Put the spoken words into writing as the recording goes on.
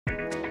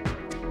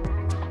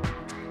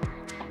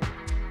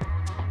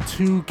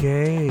Two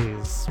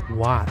gays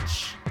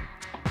watch.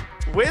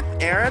 With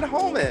Aaron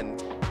Holman.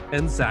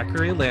 And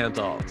Zachary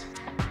Landolt.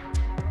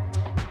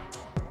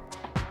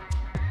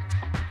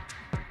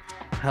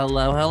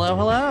 Hello, hello,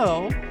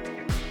 hello.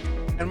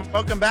 And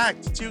welcome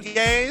back to Two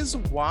Gays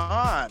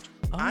Watch.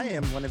 Oh. I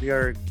am one of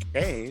your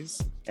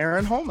gays,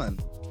 Aaron Holman.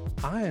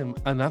 I am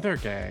another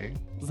gay,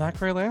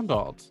 Zachary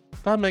Landolt.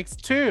 That makes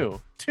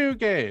two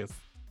gays.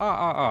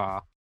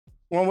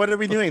 Well, what are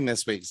we doing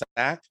this week,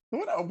 Zach?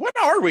 What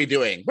are we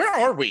doing? Where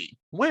are we?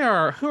 Who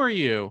are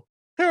you?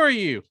 Who are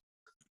you?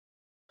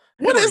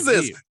 What is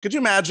this? You? Could you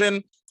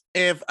imagine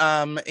if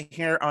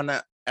here on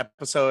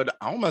episode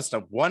almost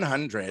of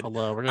 100,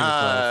 hello, we're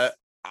gonna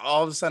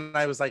all of a sudden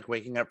I was like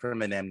waking up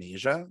from an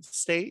amnesia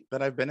state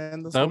that I've been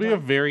in this That would be time.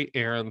 a very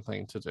Aaron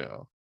thing to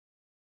do.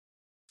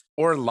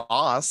 Or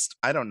lost,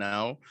 I don't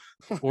know.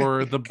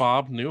 Or the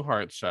Bob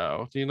Newhart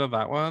show. Do you know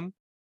that one?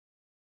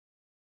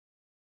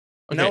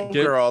 Okay, no,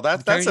 girl,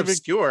 that's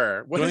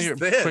obscure. What is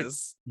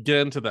this? Get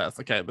into this.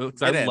 Okay,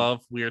 because I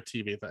love weird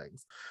TV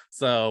things.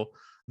 So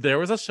there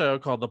was a show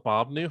called the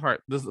Bob Newhart.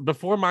 This is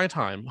before my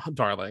time,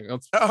 darling. I'm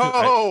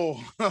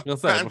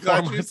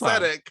glad you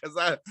said it because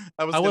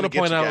I want to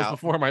point out it was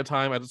before my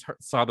time. I just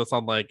saw this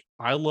on like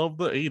I love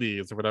the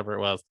 80s or whatever it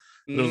was.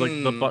 It was like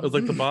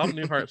the Bob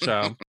Newhart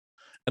show.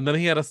 And then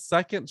he had a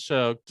second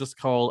show just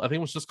called, I think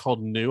it was just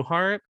called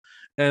Newhart.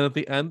 And at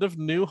the end of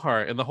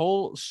Newhart, and the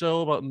whole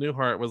show about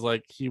Newhart was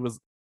like it was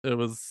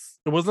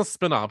a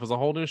spin-off, it was a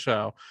whole new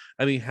show.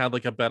 And he had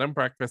like a bed and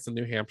breakfast in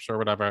New Hampshire or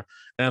whatever.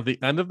 And at the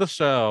end of the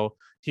show,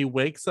 he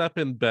wakes up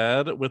in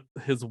bed with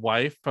his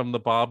wife from the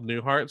Bob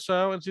Newhart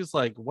show. And she's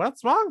like,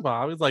 "What's wrong,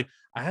 Bob?" He's like,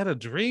 "I had a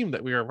dream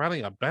that we were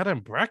running a bed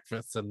and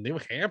breakfast in New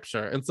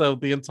Hampshire." And so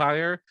the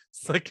entire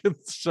second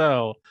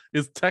show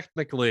is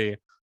technically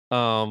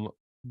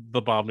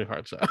the Bob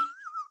Newhart show.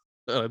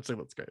 I think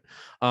that's great.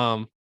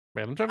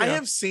 Random trivia.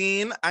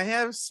 I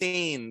have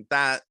seen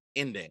that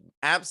ending.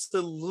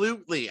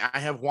 Absolutely. I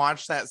have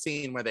watched that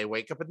scene where they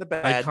wake up in the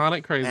bed.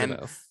 Iconic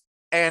craziness.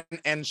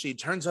 And she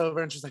turns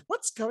over and she's like,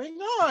 "What's going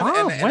on?"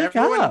 Bob, and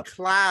everyone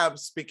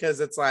claps because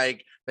it's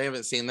like they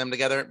haven't seen them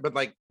together. But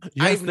like,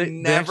 yes,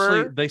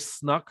 they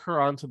snuck her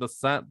onto the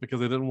set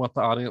because they didn't want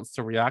the audience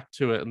to react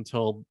to it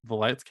until the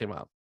lights came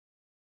up.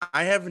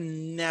 I have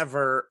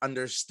never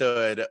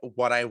understood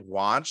what I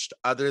watched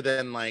other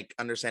than like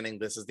understanding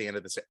this is the end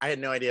of the series. I had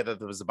no idea that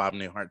there was a Bob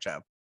Newhart show.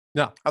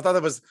 Yeah. I thought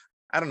that was,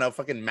 I don't know,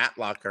 fucking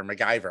Matlock or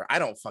MacGyver. I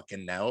don't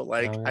fucking know.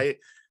 Like, I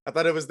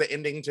thought it was the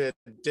ending to,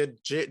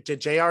 did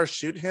JR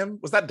shoot him?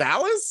 Was that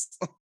Dallas?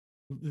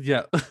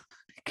 Yeah.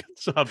 Good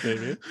job,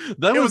 baby.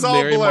 That was all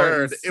Mary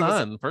blurred. Martin's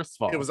son, first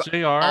of all. It was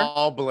JR.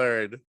 all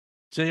blurred.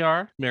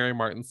 JR, Mary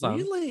Martin's son.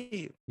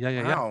 Really?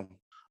 Yeah. Wow.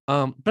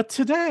 But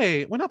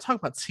today we're not talking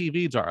about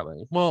TV,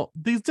 darling. Well,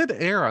 these did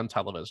air on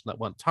television at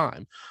one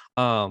time.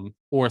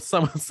 Or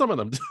some of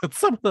them did.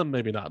 Some of them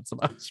maybe not so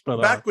much.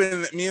 But back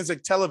when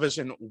music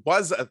television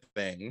was a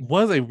thing.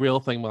 Was a real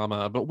thing,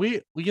 mama. But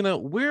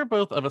we're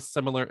both of a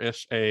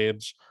similar-ish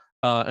age.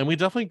 And we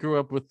definitely grew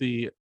up with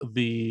the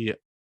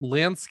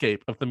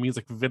landscape of the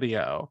music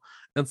video.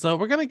 And so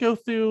we're gonna go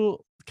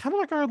through kind of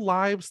like our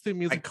lives through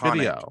music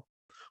video.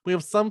 We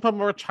have some from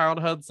our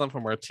childhood, some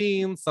from our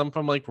teens, some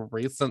from like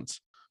recent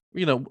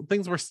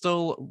things we're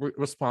still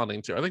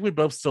responding to. I think we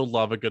both still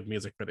love a good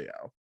music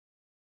video.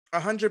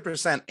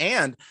 100%.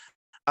 And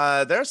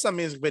there are some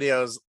music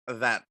videos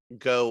that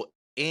go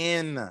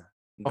in,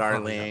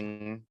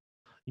 darling.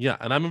 Yeah,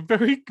 and I'm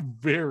very,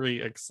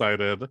 very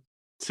excited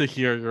to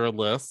hear your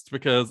list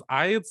because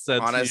I had said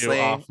honestly, to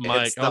you off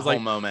mic, it's the whole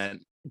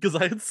moment. Because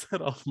I had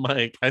said off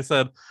mic, I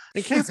said,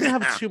 in case we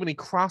have too many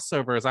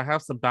crossovers, I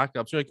have some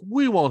backups. You're like,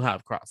 we won't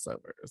have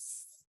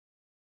crossovers.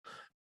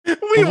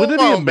 Wouldn't it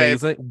be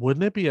amazing? Babe.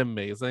 Wouldn't it be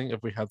amazing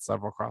if we had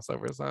several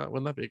crossovers?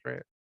 Wouldn't that be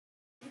great?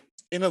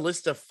 In a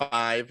list of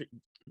 5,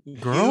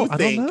 girl, I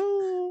don't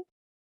know.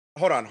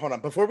 Hold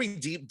on. Before we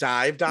deep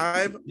dive.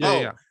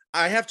 Yeah.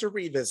 I have to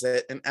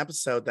revisit an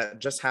episode that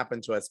just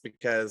happened to us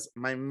because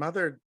my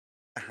mother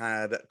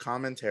had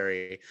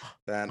commentary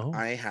that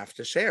I have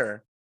to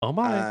share. Oh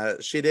my!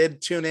 She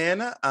did tune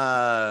in.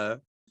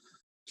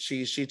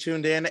 She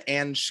tuned in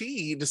and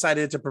she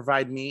decided to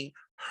provide me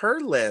her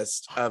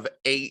list of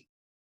 8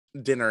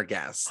 dinner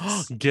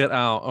guests. Get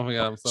out. Oh my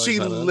god, I'm so she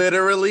excited.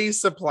 Literally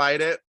supplied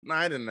it.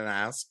 I didn't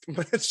ask,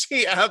 but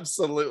she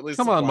absolutely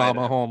come on,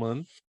 Mama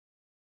Holman.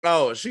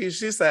 Oh, she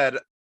said,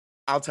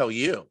 "I'll tell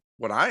you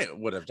what I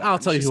would have done. I'll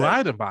tell you who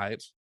I'd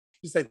invite."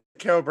 She said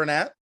Carol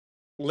Burnett,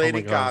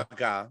 Lady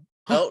Gaga,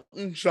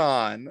 Elton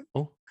John,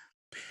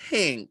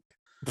 Pink,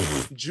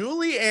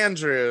 Julie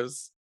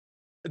Andrews,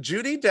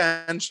 Judi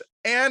Dench,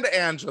 and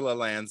Angela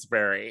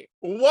Lansbury.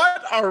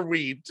 What are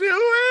we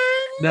doing?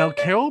 Now,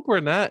 Carol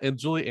Burnett and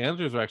Julie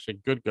Andrews are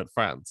actually good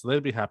friends, so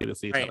they'd be happy to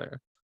see each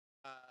other.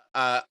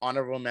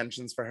 Honorable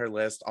mentions for her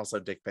list: also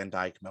Dick Van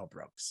Dyke, Mel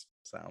Brooks.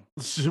 So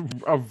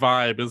a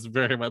vibe is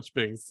very much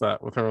being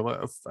set with her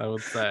list, I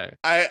would say.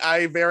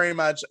 I very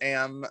much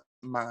am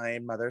my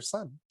mother's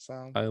son.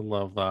 So I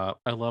love that.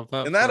 I love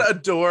that. Isn't that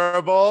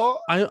adorable?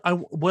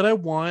 What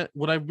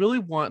I really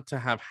want to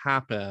have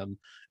happen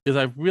is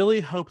I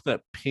really hope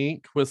that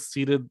Pink was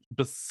seated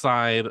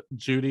beside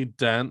Judi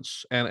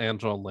Dench and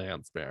Angela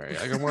Lansbury.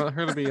 I want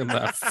her to be in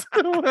that so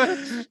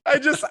much.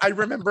 I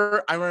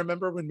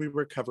remember when we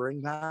were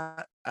covering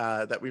that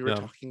that we were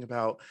talking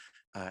about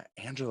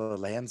Angela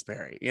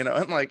Lansbury, you know,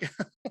 and like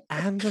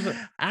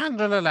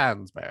Angela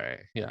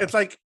Lansbury. Yeah. It's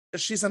like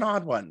she's an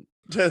odd one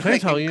to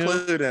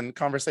include in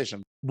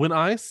conversation. When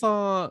I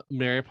saw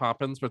Mary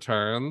Poppins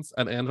Returns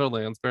and Angela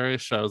Lansbury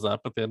shows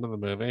up at the end of the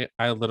movie,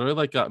 I literally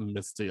like got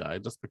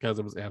misty-eyed just because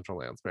it was Angela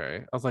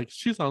Lansbury. I was like,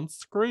 she's on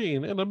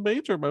screen in a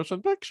major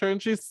motion picture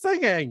and she's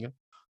singing.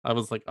 I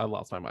was like, I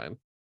lost my mind.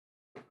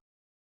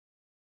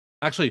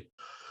 Actually,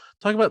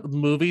 talking about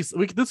movies,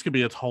 this could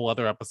be a whole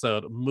other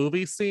episode.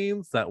 Movie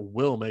scenes that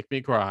will make me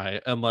cry,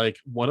 and like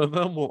one of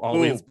them will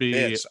always be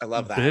bitch. I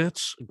love that.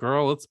 Bitch,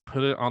 girl, let's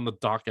put it on the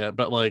docket.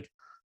 But like,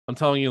 I'm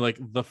telling you, like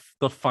the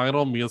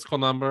final musical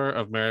number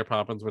of Mary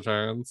Poppins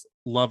Returns,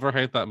 love or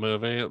hate that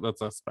movie,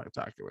 that's a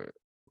spectacular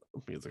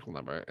musical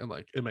number, and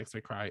like it makes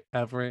me cry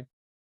every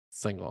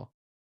single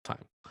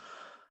time.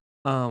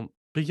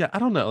 But yeah, I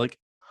don't know, like.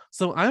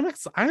 So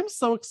I'm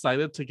so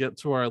excited to get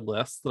to our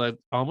list that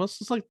I almost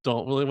just like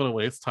don't really want to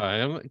waste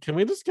time. Can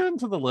we just get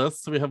into the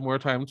list so we have more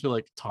time to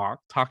like talk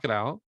it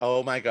out?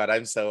 Oh my god,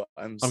 I'm so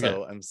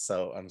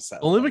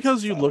Only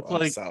because you look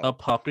like a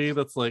puppy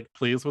that's like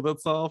pleased with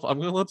itself. I'm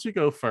gonna let you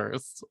go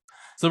first.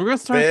 So we're gonna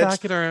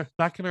start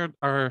back in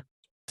our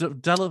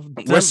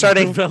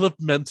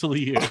developmental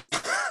years.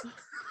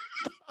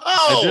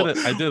 Oh,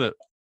 I did it.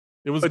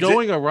 It was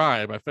going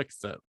awry. I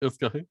fixed it. It was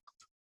going.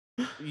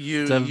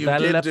 You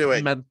did do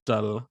it.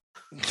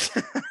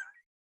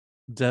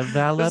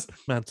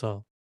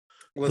 Developmental.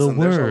 Listen,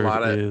 the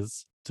word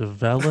is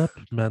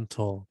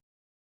developmental.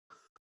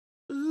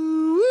 Can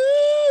you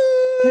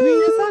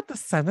use that in a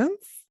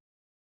sentence?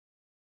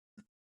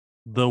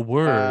 The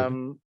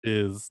word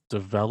is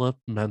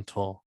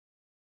developmental.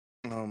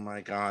 Oh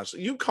my gosh.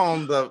 You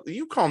calm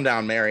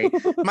down, Mary.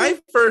 My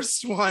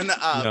first one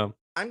up. Yeah.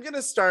 I'm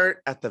gonna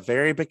start at the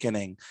very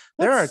beginning.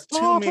 There are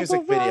two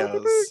music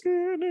videos.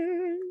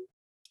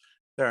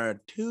 There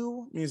are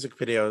two music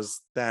videos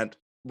that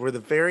were the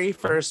very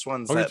first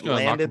ones that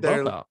landed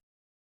there.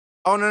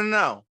 Oh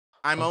no.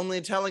 I'm only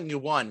telling you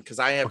one because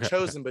I have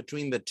chosen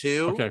between the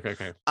two.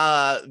 Okay.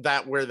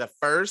 That were the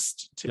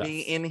first to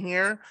be in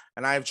here,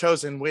 and I've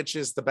chosen which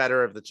is the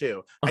better of the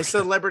two. I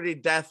celebrity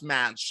death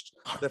matched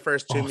the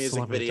first two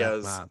music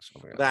videos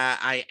that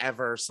I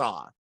ever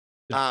saw,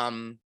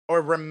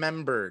 or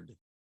remembered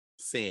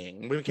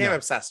seeing. We became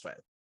obsessed with,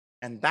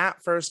 and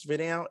that first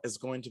video is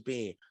going to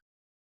be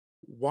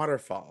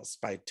Waterfalls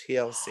by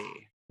TLC.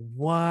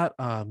 What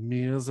a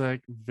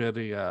music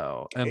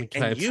video. And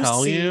can I you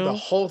tell see you the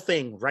whole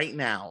thing right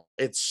now?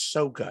 It's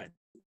so good.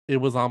 It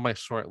was on my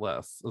short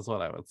list, is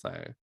what I would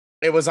say.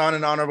 It was on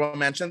an honorable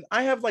mention.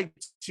 I have like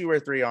 2 or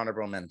 3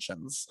 honorable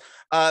mentions.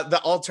 The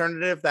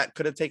alternative that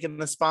could have taken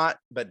the spot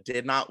but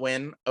did not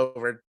win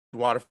over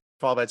Waterfall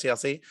by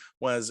TLC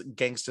was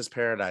Gangsta's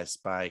Paradise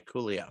by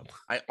Coolio.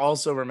 I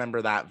also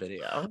remember that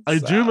video. I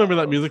do remember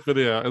that music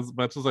video as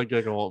much as I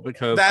giggle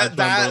because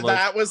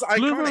that was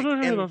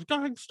iconic.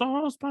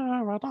 Gangsta's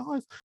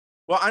Paradise.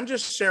 Well, I'm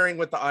just sharing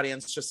with the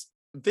audience. Just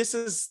these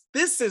are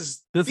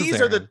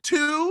the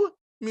 2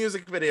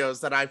 music videos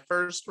that I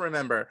first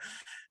remember.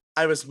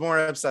 I was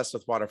more obsessed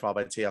with Waterfall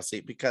by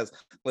TLC because,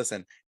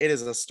 listen, it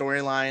is a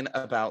storyline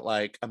about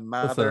like a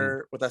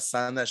mother with a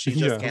son that she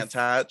just can't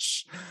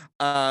touch.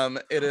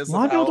 It is. A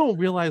lot of people don't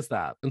realize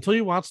that until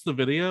you watch the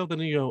video. Then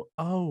you go,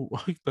 "Oh,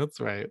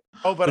 that's right."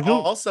 Oh, but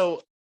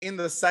also in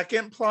the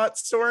second plot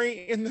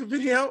story in the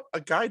video, a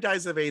guy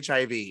dies of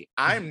HIV.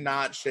 I'm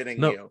not shitting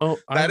you.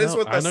 That is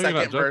what the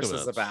second verse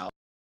is about.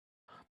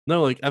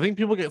 No, like I think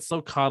people get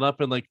so caught up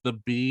in like the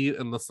beat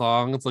and the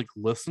song. It's like,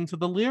 listen to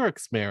the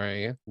lyrics,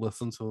 Mary.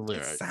 Listen to the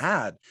lyrics. It's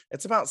sad.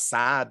 It's about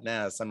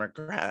sadness and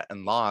regret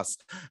and loss.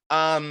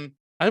 I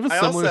have a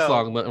similar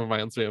song that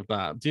reminds me of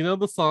that. Do you know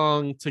the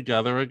song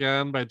Together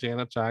Again by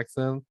Janet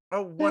Jackson?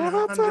 Oh,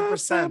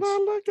 100%.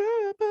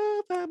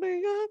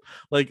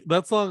 Like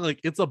that song,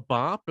 like it's a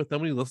bop, but then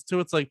when you listen to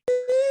it, it's like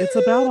it's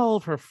about all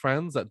of her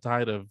friends that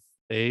died of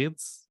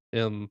AIDS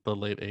in the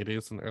late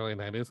 80s and early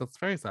 90s. It's a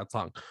very sad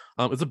song.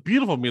 It's a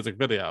beautiful music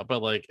video, but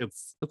like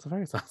it's a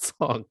very sad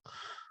song.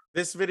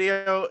 This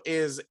video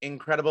is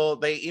incredible.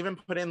 They even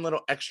put in little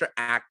extra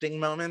acting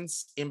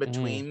moments in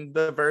between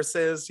the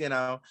verses, you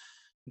know,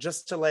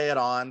 just to lay it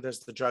on. There's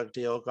the drug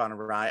deal gone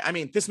awry. I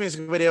mean, this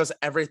music video is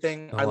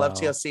everything. I love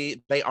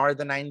TLC. They are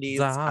the 90s.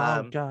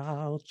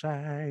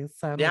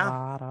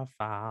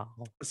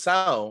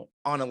 So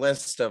on a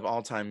list of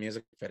all-time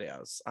music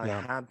videos, I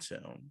had to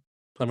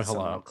Let me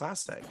hello.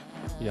 Classic.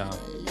 Yeah.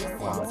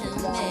 Wow.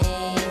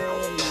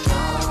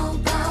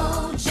 Don't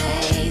go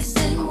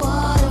chasing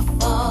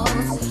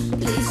waterfalls.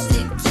 Please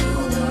stick to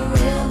the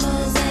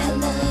rivers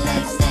and the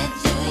lakes that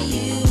you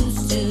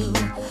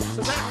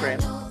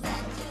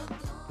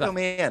Fill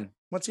me in.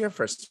 What's your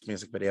first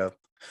music video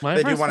My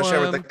that you first want to share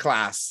with the one,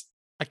 class?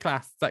 a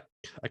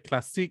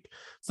classic.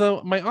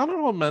 So my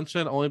honorable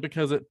mention, only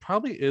because it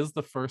probably is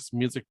the first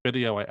music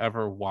video I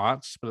ever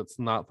watched, but it's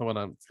not the one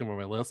on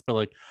my list. But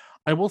like,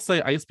 I will say,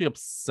 I used to be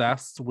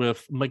obsessed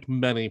with, like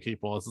many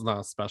people. This is not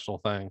a special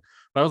thing,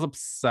 but I was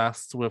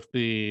obsessed with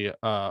the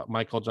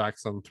Michael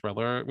Jackson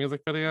Thriller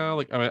music video.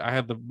 Like, I mean,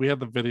 we had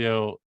the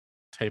video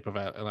tape of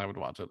it, and I would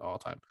watch it all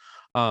the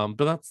time.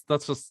 But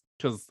that's just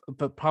because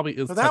that probably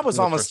is. Well, that was technically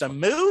the almost first a one.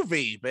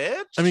 movie,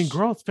 bitch. I mean,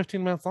 girl, it's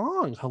 15 minutes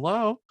long.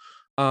 Hello.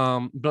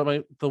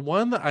 But the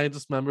one that I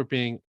just remember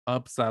being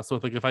obsessed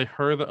with, like if I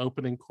heard the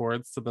opening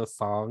chords to the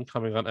song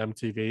coming on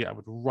MTV, I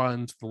would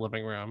run to the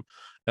living room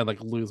and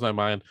like lose my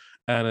mind.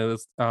 And it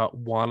is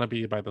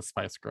Wannabe by the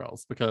Spice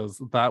Girls,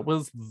 because that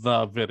was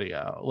the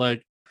video.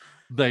 Like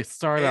they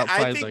start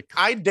outside, I think like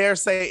I dare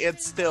say it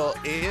still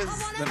is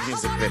the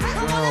music video.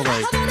 well,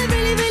 like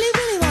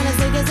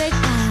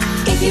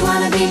If you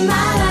wanna be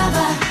my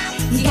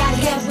lover, you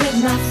gotta get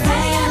with my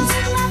friends.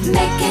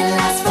 Make it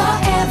last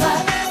forever.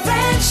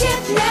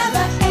 Friendship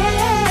never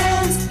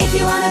ends. If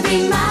you wanna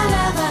be my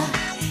lover,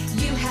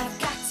 you have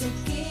got to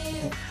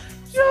give.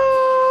 yo,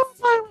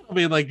 I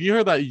mean, like you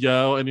heard that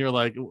yo, and you're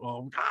like,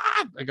 oh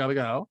god, I gotta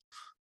go.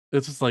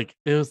 It's just like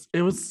it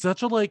was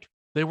such a like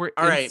they were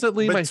All right,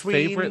 instantly my between-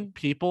 favorite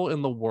people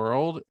in the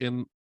world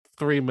in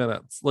 3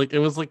 minutes. Like it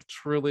was like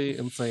truly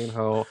insane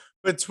how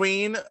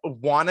Between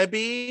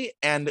Wannabe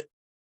and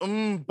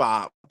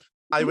Bop,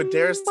 I would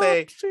dare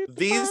say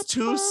these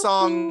two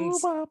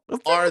songs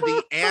are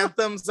the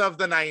anthems of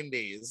the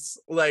 90s.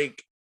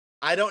 Like,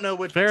 I don't know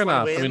which fair one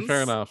enough. wins. I mean,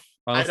 fair enough.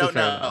 I Honestly, don't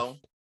fair know. enough.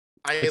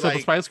 I Except the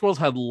like Spice Girls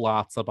had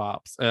lots of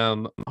bops,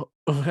 and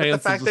the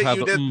fact that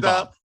you did the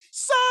bop.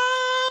 song.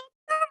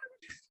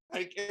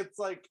 Like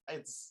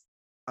it's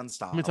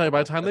unstoppable. Let me tell you,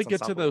 by the time they It's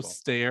get to those unstoppable.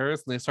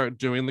 stairs and they start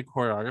doing the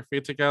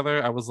choreography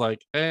together, I was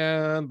like,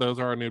 and those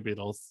are our new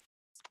Beatles.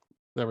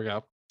 There we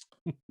go.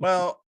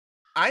 Well,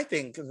 I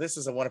think this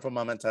is a wonderful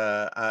moment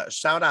to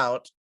shout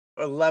out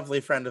a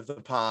lovely friend of the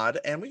pod,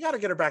 and we got to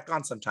get her back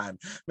on sometime,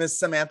 Miss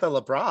Samantha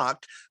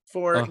LeBrock,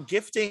 for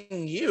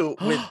gifting you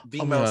with the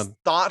Oh my most God.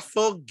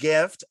 thoughtful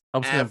gift I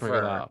was gonna bring it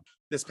ever up.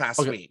 this past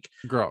Okay. week.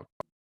 Girl,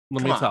 let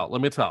Come me on.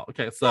 tell.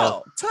 Okay,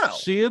 so Tell.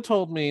 she had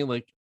told me,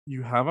 like,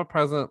 you have a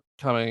present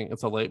coming.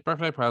 It's a late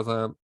birthday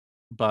present,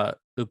 but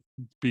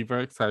be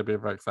very excited.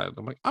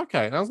 I'm like,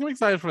 okay. And I was gonna be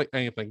excited for like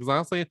anything, because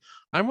honestly,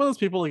 I'm one of those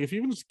people, like, if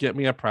you can just get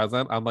me a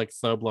present, I'm like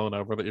so blown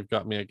over that you've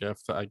got me a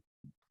gift. I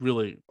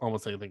really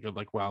almost anything could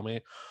like wow me.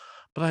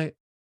 But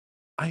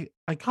I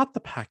got the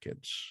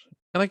package,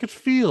 and I could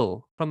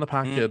feel from the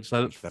package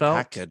that it The felt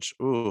package.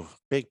 Ooh,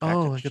 big package.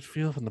 oh, I could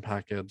feel from the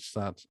package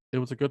that it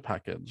was a good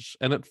package,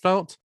 and it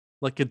felt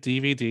like a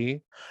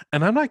DVD.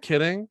 And I'm not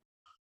kidding.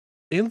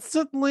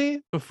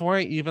 Instantly, before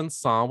I even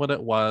saw what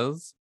it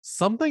was,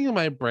 something in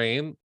my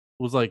brain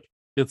was like,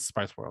 "It's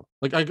Spice World."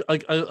 Like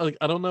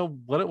I don't know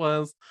what it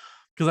was,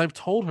 because I've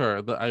told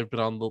her that I've been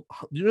on the.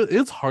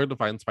 It's hard to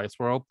find Spice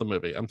World, the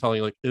movie. I'm telling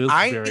you, like it is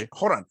very.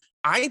 Hold on.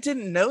 I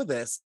didn't know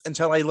this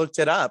until I looked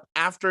it up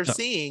after No.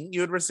 seeing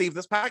you had received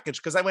this package,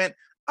 because I went,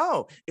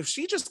 oh, if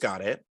she just got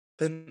it,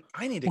 then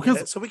I need to Because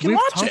get it so we can we've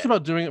watch talked it.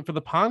 about doing it for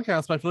the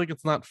podcast, but I feel like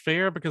it's not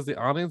fair because the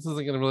audience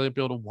isn't going to really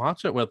be able to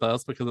watch it with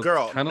us, because it's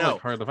Girl, kind of no.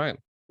 like hard to find.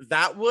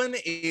 That one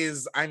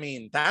is, I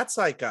mean, that's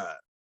like a.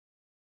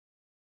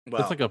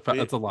 Well,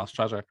 It's a lost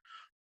treasure.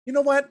 you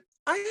know what?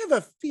 I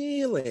have a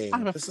feeling I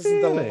have a this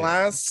isn't the feeling.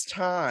 last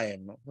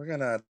time we're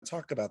gonna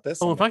talk about this.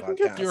 Oh, on if the I can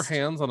get your podcast.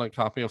 hands on a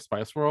copy of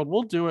Spice World,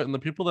 we'll do it, and the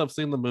people that have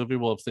seen the movie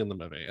will have seen the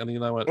movie. And you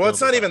know what? Well,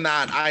 it's It'll not be even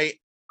fine. that.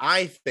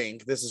 I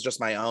think this is just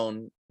my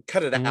own.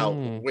 Cut it out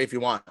if you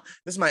want.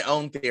 This is my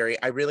own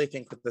theory. I really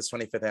think with this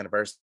 25th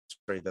anniversary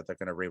that they're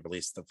going to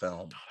re-release the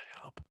film. I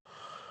hope.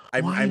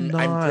 I'm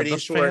pretty The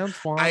sure. fans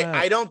want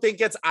I it. don't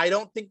think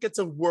it's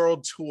a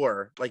world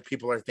tour like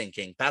people are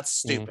thinking. That's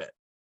stupid.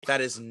 That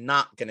is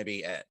not going to be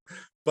it.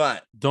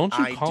 But Don't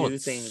you I call do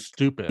it think-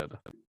 stupid?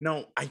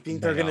 no, I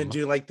think they're going to Ma'am.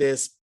 do like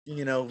this,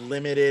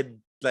 limited.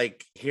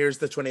 Like, here's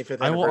the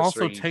 25th I anniversary. will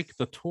also take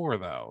the tour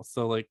though,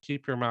 so like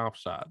keep your mouth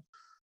shut.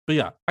 But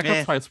yeah, I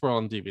got Spice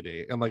World on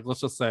DVD, and like let's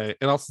just say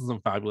it also has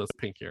some fabulous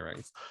pink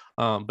earrings.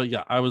 But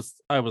yeah, I was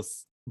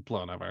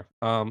blown over.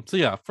 So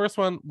yeah, first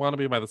one,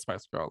 Wannabe by the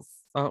Spice Girls.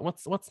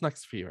 What's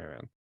next for you,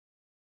 Aaron?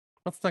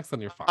 What's next on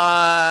your phone?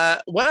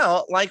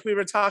 Well, like we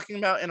were talking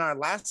about in our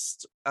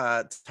last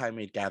time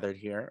we gathered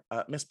here,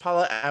 Miss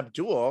Paula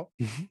Abdul,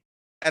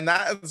 and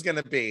that is going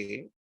to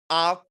be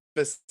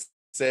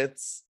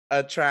Opposites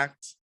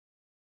Attract.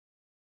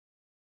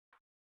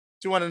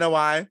 Do you want to know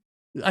why?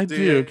 I do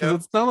do, you? because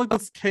it's not like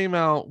this came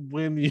out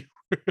when you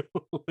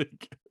were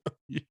like,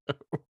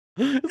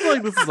 it's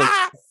like this is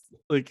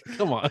like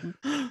come on.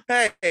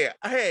 Hey,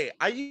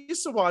 I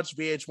used to watch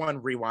VH1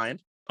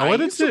 Rewind. Oh, I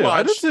did used to too.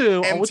 I did watch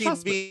too. Oh,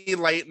 trust me. MTV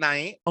Late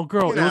Night. Oh,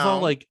 girl, you it was all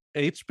know. like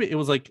HB. It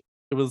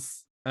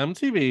was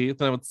MTV.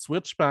 Then I would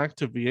switch back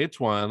to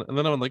VH1, and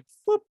then I would like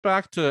flip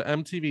back to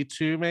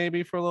MTV2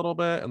 maybe for a little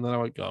bit, and then I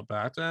would go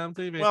back to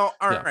MTV. Well,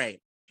 all Yeah.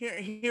 right.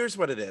 Here's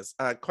what it is.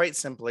 Quite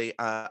simply,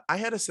 I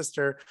had a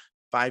sister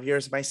 5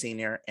 years my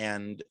senior,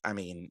 and I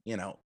mean,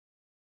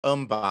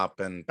 Bop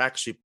and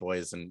Backstreet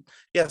Boys, and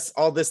yes,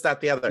 all this, that,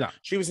 the other. Yeah.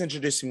 She was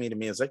introducing me to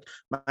music.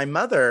 My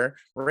mother,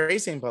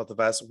 raising both of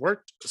us,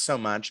 worked so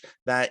much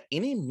that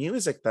any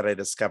music that I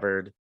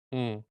discovered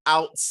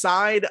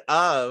outside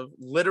of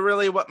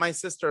literally what my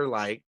sister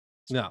liked,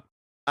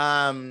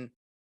 I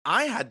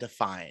had to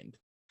find.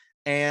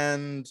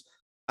 And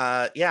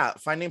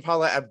finding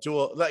Paula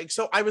Abdul,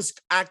 so I was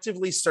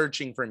actively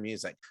searching for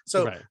music.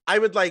 So I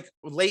would like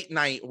late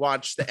night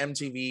watch the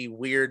MTV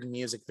weird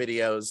music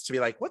videos to be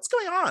like, what's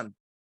going on?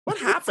 What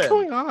happened?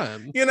 What's going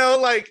on?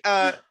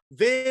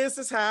 This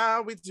is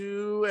how we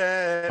do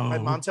it by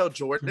Montel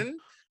Jordan.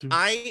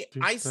 I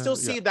still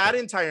see that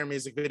entire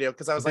music video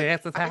because I was like,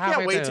 I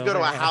can't wait to go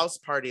to a house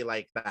party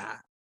like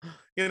that.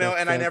 And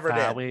I never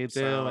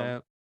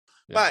did.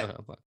 But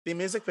the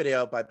music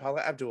video by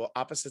Paula Abdul,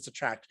 Opposites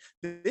Attract,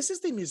 this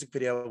is the music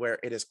video where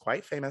it is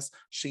quite famous.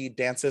 She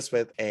dances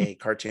with a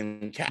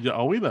cartoon cat.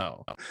 Yeah, we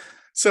know.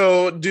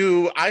 So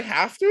do I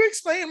have to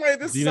explain why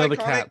this is iconic the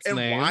cat's and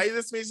name? Why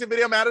this music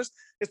video matters?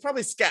 It's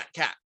probably Scat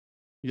Cat.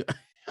 Yeah.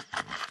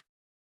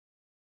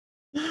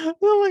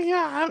 Oh my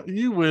God.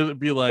 You would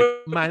be like,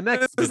 my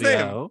next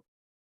video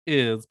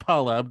is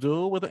Paula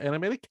Abdul with an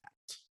animated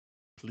cat.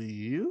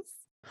 Please.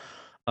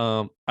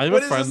 I have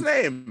what a friend. Is his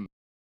name?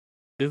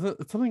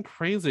 It's something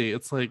crazy.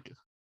 It's like,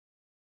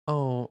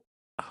 oh,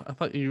 I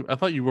thought you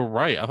were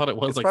right. I thought it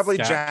was probably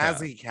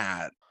Jazzy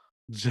Cat.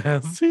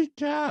 Jazzy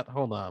Cat.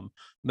 Hold on.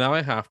 Now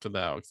I have to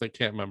know because I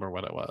can't remember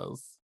what it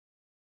was.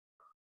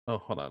 Oh,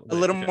 hold on. A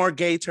little more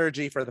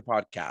gay-turgy for the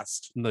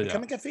podcast. No,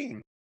 Becoming a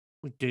theme.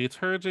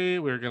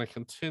 Gay-turgy. We're gonna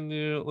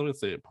continue. Let me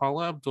see.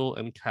 Paula Abdul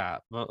and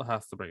Cat. That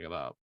has to bring it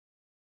up.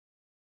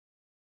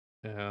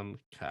 And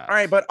Cat. All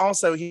right, but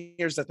also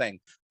here's the thing.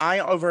 I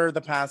over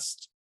the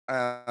past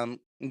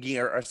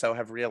year or so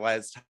have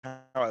realized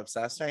how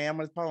obsessed I am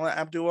with Paula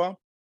Abdul.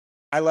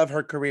 I love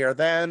her career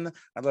then.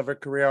 I love her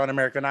career on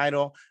American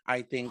Idol.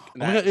 I think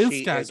that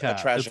she is a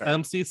treasure. It's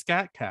MC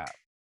Scat Cat.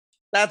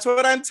 That's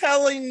what I'm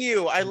telling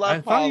you. I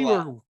love Paula. I thought you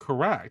were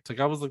correct. Like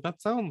I was like,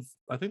 that sounds.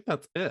 I think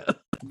that's it.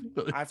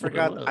 I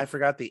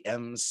forgot the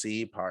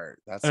MC part.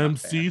 That's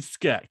MC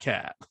Scat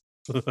Cat.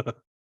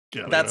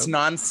 That's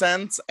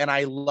nonsense. And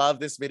I love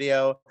this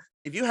video.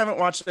 If you haven't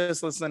watched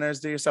this, listeners,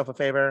 do yourself a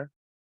favor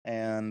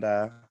and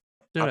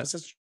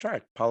Opposites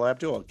Attract. Paula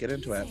Abdul. Get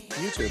into it.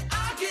 YouTube.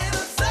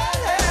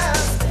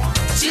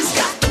 She's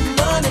got the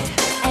money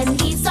and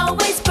he's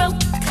always broke.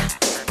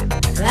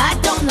 I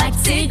don't like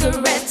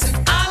cigarettes.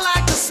 I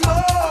like to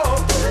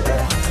smoke.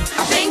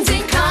 Things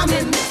in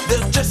common,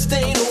 there just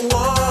ain't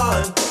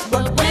one.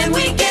 But when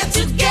we get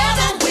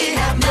together, we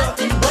have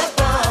nothing but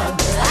fun.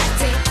 I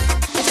take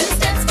 2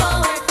 steps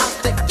forward, I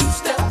take 2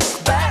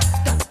 steps back.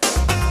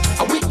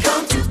 We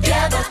come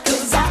together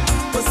 'cause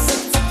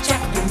opposites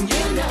attract, and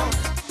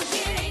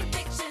it ain't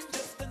fiction.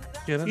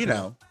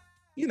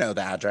 You know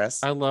the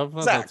address. I love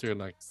that. That's your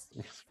next.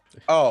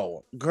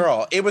 Oh,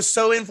 girl, it was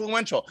so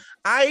influential.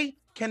 I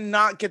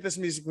cannot get this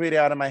music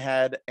video out of my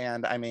head,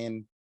 and I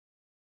mean,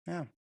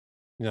 yeah.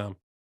 No,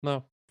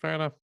 fair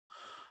enough.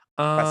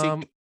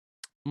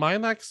 My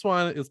next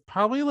one is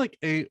probably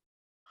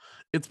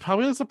it's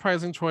probably a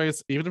surprising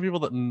choice, even to people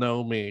that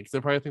know me, because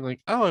they probably think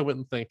like, oh, I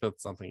wouldn't think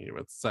that's something you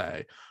would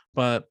say.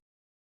 But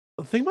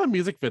the thing about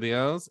music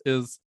videos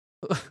is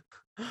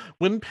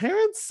when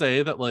parents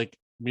say that like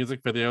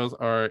music videos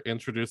are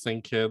introducing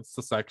kids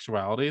to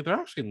sexuality, they're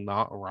actually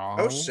not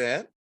wrong. Oh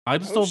shit. I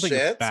just don't think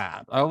it's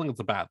bad. I don't think it's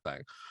a bad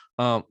thing.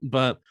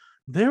 But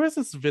there was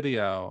this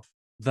video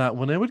that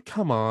when it would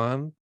come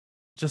on,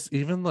 just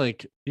even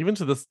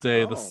to this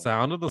day, the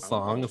sound of the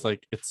song is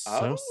like it's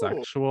so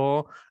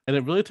sexual, and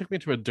it really took me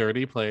to a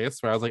dirty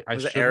place where I was like, I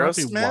should not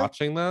be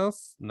watching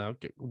this. No,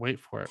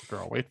 wait for it,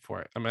 girl. Wait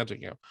for it. I'm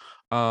edging you.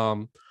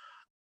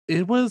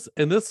 It was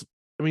in this.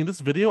 I mean, this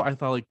video, I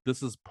thought like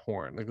this is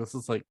porn. Like this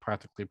is like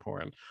practically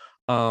porn.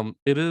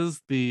 It is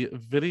the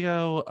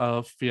video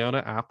of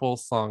Fiona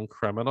Apple's song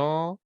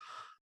 "Criminal,"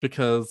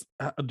 because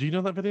do you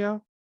know that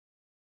video?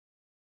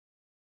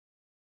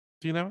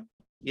 Do you know it?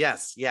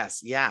 Yes,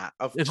 yeah.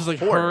 It's just like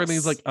her and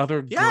these like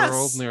other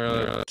girls, and they're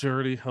in a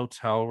dirty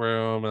hotel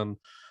room, and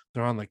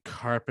they're on the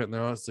carpet, and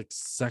they're all like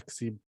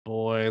sexy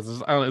boys. It's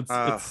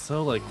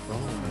so like, oh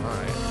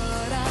my.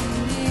 What I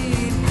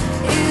need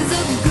is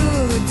a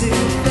good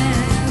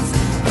defense,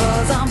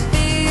 'cause I'm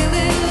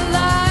feeling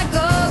like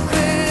a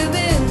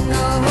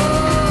criminal,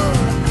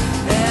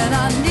 and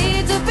I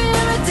need to be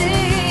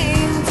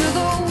redeemed to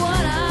the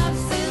one I've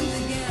sinned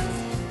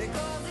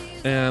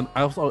against. And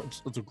I also,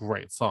 it's a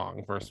great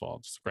song. First of all,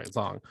 just a great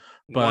song.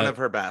 But one of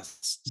her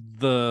best.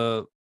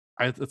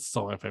 It's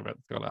so my favorite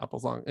Fiona Apple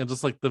song, and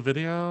just like the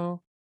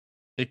video,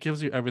 it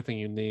gives you everything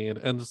you need,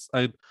 and just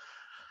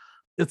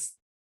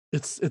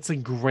it's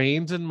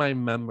ingrained in my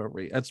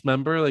memory. I just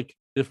remember like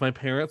if my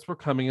parents were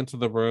coming into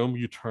the room,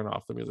 you turn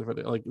off the music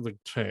video, like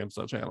change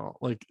the channel.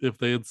 Like if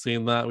they had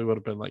seen that, we would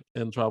have been like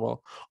in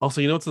trouble.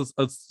 Also,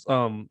 it's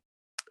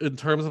in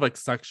terms of like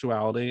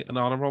sexuality, an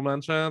honorable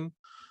mention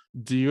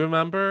Do you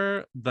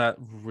remember that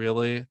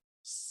really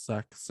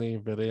sexy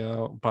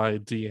video by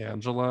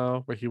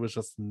D'Angelo where he was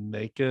just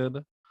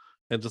naked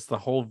and just the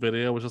whole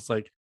video was just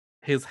like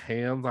his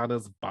hands on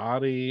his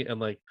body and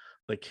like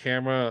the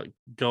camera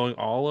going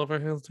all over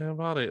his damn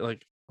body?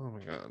 Like, oh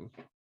my god.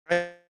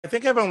 I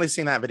think I've only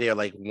seen that video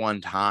like one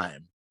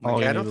time.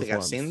 Like, I don't think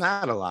I've seen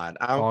that a lot.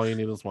 All you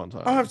need is one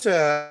time. I'll have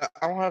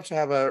to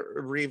have a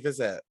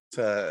revisit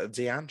to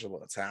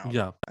D'Angelo Town.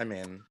 Yeah. I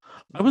mean,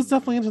 I was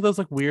definitely into those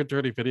like weird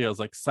dirty videos,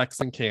 like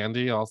Sex and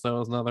Candy also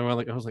was another one.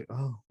 Like I was like,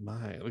 oh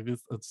my, like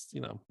it's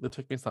it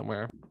took me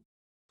somewhere.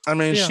 I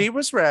mean, she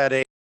was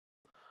ready.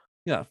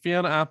 Yeah,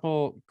 Fiona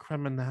Apple,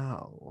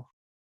 Criminal.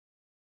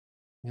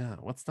 Yeah,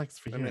 what's next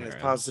for you? I mean, it's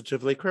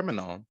Positively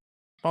Criminal.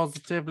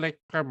 Positively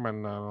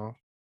Criminal.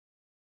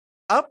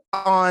 Up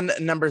on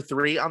number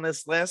 3 on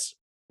this list,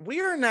 we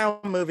are now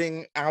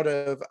moving out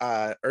of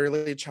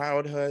early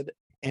childhood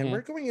and we're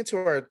going into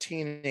our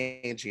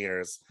teenage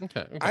years.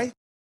 Okay.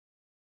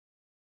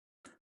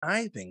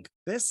 I think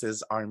this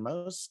is our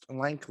most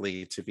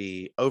likely to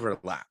be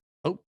overlap.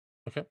 Oh,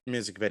 okay.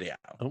 Music video.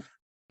 Oh.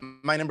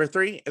 My number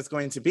 3 is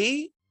going to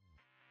be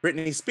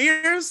Britney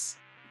Spears,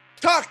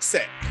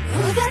 Toxic.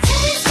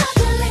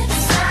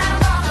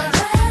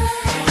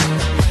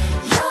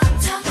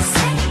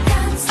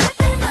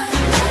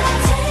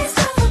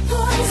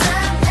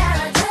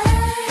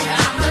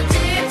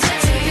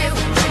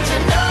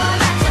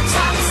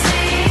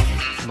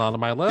 Not on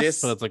my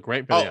list, but it's a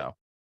great video.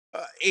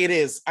 It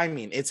is. I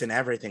mean, it's an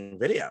everything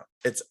video.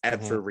 It's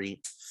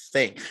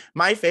everything.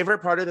 My favorite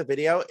part of the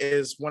video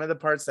is one of the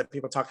parts that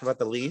people talk about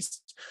the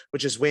least,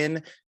 which is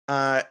when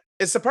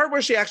it's the part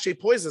where she actually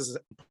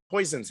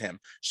poisons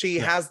him. She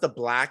has the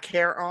black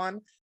hair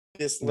on,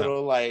 this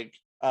little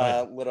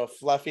little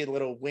fluffy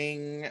little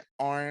wing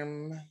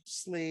arm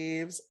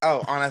sleeves.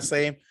 Oh,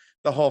 honestly,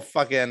 the whole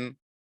fucking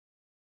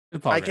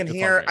I can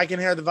hear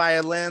the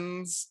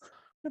violins.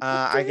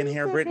 I can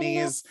hear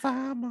Britney's.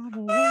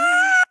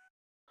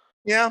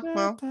 Yeah,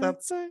 well,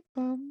 that's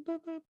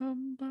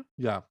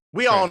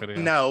We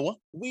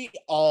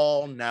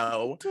all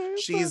know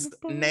she's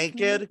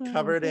naked,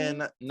 covered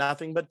in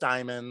nothing but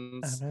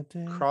diamonds,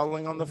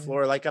 crawling on the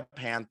floor like a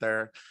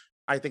panther.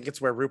 I think it's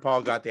where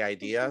RuPaul got the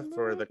idea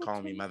for the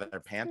 "Call Me Mother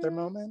Panther"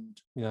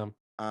 moment. Yeah.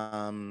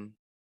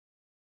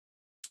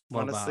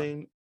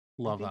 Honestly,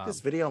 love that. This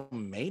video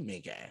made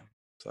me gay.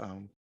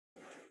 So,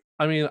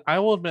 I mean, I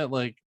will admit,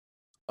 like,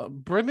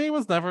 Britney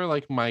was never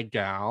like my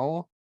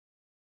gal,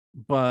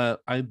 but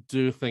I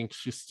do think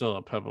she's still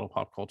a pivotal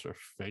pop culture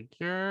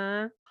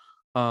figure.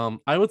 I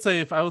would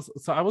say I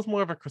was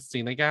more of a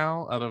Christina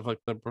gal out of like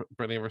the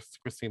Britney versus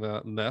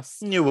Christina ness.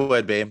 You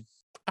would be.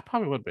 I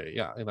probably would be,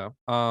 yeah,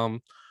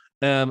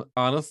 and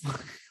honestly,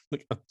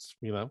 like,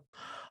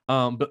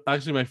 but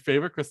actually my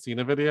favorite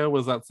Christina video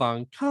was that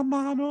song "Come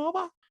On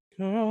Over,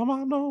 Come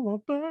On Over,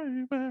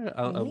 Baby."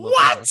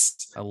 What?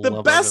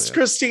 The best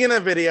Christina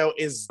video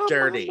is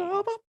 "Dirty."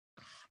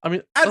 I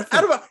mean, out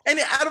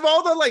of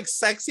all the like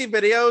sexy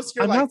videos,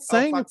 I'm not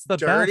saying it's the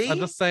best. I'm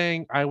just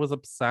saying I was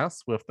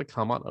obsessed with the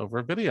 "Come On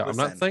Over" video. I'm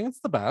not saying it's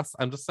the best.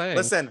 I'm just saying.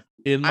 Listen,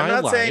 I'm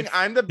not saying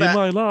I'm the best.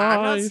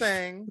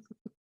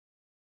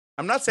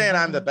 I'm not saying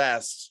I'm the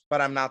best,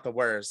 but I'm not the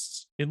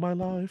worst in my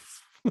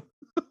life.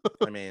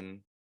 I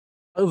mean,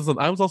 listen,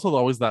 I was also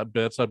always that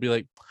bitch. I'd be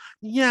like,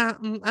 yeah,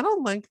 I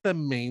don't like the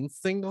main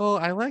single.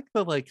 I like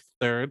the like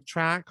third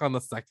track on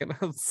the second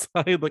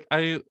side. Like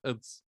I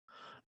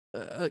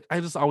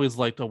just always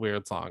liked a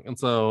weird song, and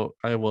so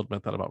I will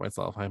admit that about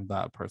myself. I'm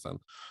that person.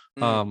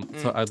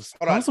 So I just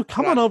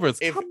come on over.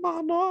 Come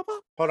on over.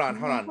 Hold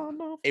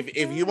on.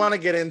 If you want to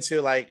get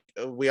into like,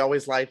 we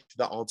always liked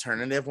the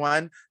alternative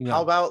one. Yeah.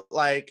 How about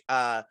like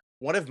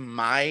one of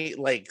my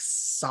like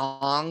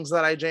songs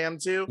that I jam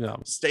to? Yeah.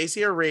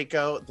 Stacey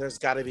Orico, "There's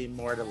Gotta Be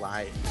More to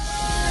Life."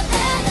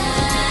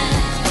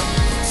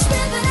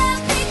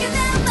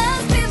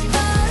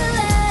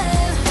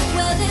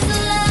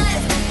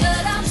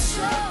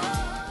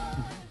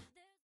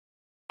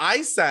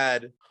 I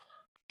said,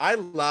 I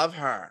love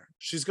her.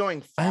 She's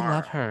going far. I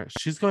love her.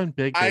 She's going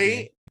big,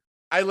 baby.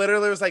 I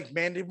literally was like,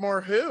 Mandy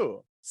Moore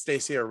who?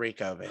 Stacey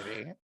Orico,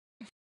 baby.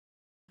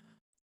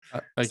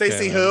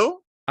 Stacey who?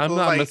 I'm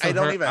not missing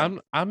her.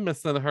 I'm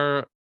missing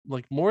her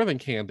like more than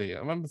Candy.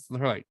 I'm missing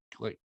her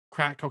like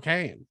crack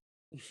cocaine.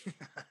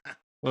 I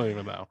don't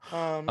even know.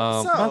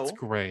 That's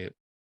great.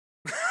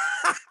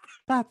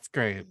 That's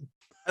great.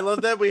 I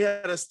love that we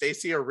had a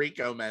Stacey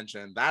Orico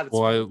mention. That's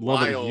I love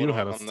that you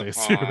had a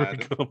Stacey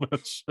Orico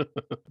mention.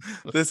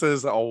 This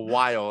is a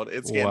wild.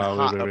 It's getting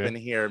hot up in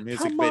here.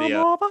 Music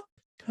video.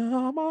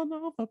 Come on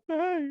over,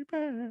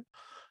 baby.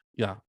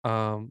 Yeah.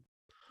 So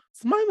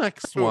my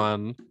next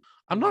one,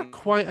 I'm not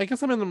quite. I guess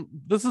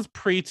this is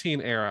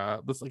preteen era.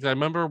 This like I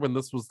remember when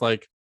this was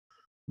like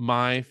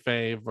my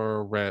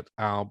favorite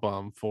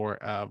album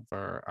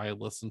forever. I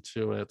listened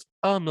to it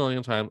a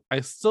million times. I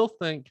still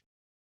think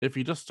if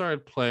you just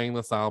started playing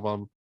this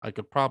album, I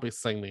could probably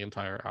sing the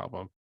entire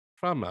album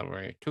from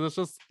memory because it's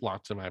just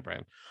locked in my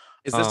brain.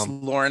 Is this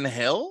Lauryn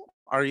Hill?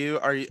 Are you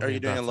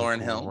doing a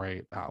Lauryn Hill?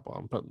 Great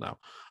album, but no.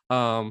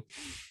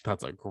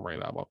 That's a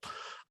great album.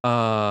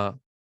 I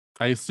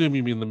assume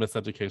you mean the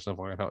Miseducation of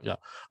Lauryn Hill. Yeah.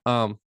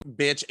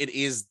 Bitch, it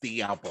is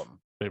the album.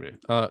 Maybe.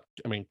 I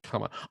mean,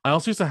 come on. I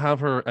also used to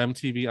have her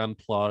MTV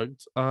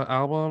Unplugged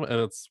album,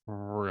 and it's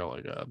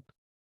really good.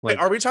 Like, wait,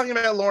 are we talking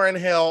about Lauryn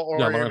Hill or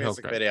your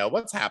music video?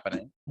 What's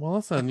happening? Well,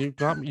 listen,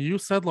 you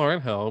said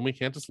Lauryn Hill, and we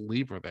can't just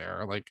leave her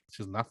there. Like,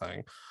 she's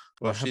nothing.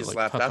 Well, she's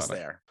left us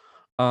there.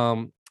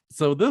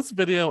 So this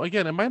video,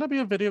 again, it might not be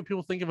a video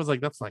people think of as like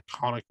that's an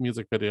iconic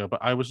music video, but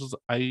I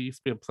used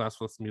to be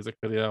obsessed with this music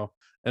video,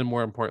 and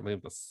more importantly,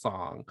 the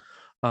song.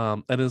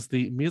 It is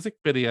the music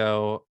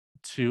video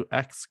to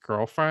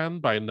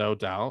Ex-Girlfriend by No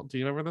Doubt. Do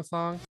you remember the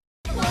song?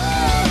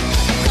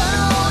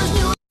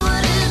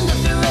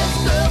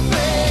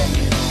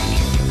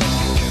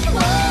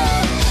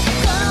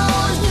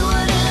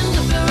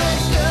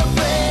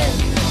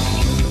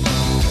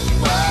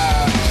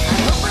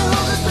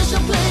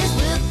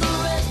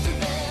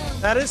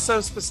 That is so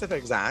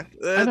specific, Zach.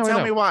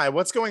 Tell me why.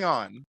 What's going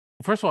on?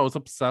 First of all, I was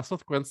obsessed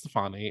with Gwen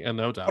Stefani, and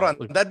No Doubt.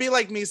 Hold on. That'd be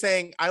like me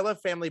saying, I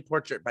love Family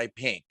Portrait by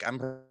Pink. I'm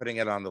putting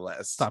it on the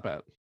list. Stop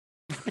it.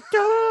 Like,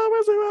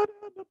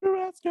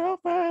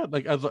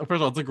 first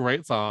of all, it's a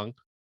great song.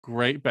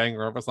 Great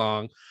banger of a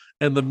song.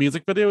 And the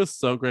music video is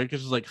so great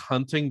because she's like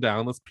hunting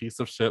down this piece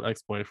of shit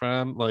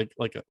ex-boyfriend. Like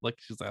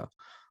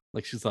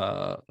she's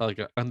an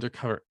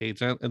undercover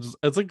agent. And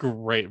it's a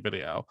great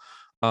video.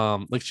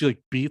 Like she like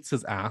beats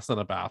his ass in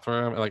a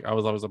bathroom, and like I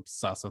was always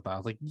obsessed with that. I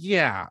was like,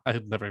 yeah, I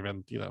had never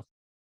even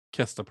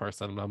kissed a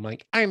person, and I'm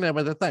like, I know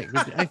what it's like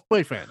with your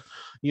ex-boyfriend.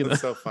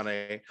 That's so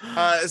funny.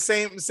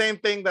 Same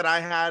thing that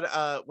I had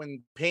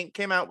when Pink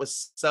came out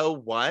was So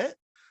What,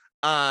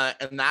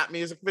 and that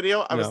music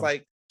video, I was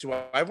like, do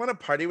I want to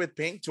party with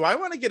Pink? Do I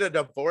want to get a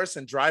divorce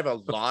and drive a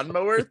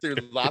lawnmower through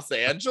Los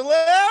Angeles?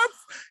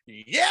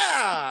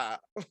 Yeah.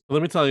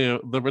 Let me tell you,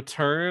 the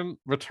Return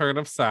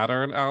of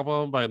Saturn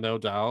album by No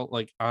Doubt.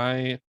 Like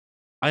I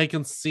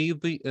can see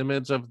the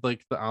image of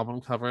like the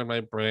album cover in my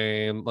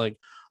brain. Like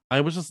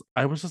I was just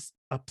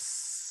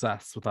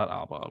obsessed with that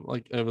album.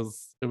 Like I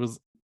was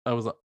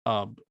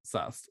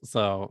obsessed.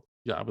 So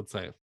yeah, I would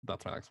say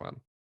that's my next one.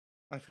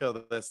 I feel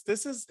this.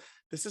 This is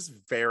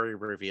very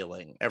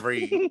revealing.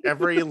 Every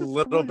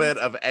little bit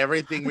of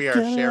everything we are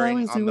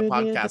sharing on the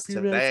podcast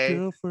today.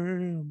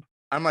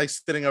 I'm like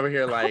sitting over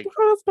here like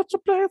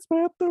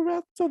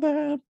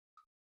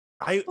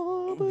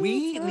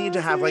we need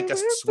to have like a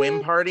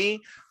swim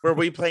party where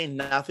we play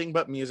nothing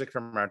but music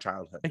from our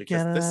childhood,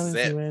 because this is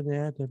it.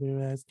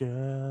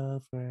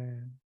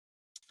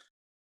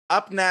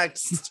 Up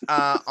next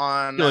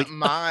on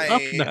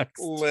my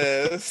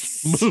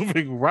list.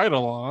 Moving right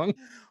along.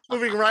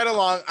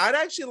 I'd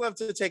actually love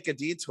to take a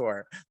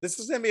detour. This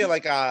is gonna be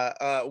like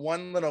a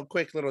one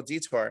quick little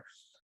detour.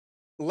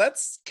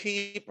 Let's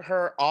keep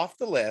her off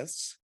the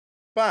list.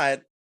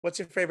 But what's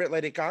your favorite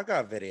Lady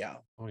Gaga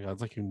video? Oh my god,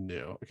 it's like you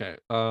knew. Okay.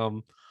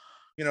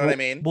 You know what I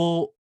mean?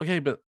 Well, okay,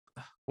 but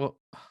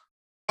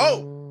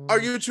are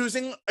you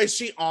choosing? Is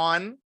she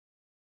on?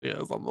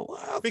 Yeah, it's on the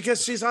left.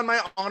 Because she's on my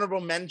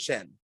honorable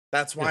mention.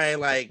 That's why I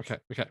like.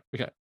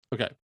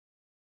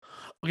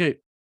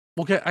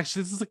 Okay,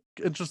 actually, this is an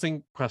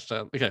interesting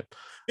question. Okay.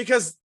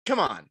 Because, come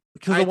on.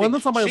 Because the one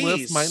that's on my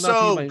list might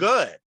not be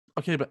good.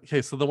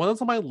 Okay, so the one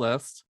that's on my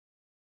list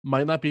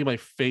might not be my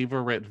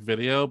favorite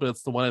video, but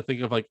it's the one I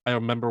think of, like, I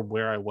remember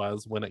where I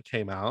was when it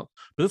came out.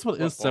 But this one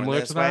is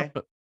similar to that,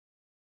 but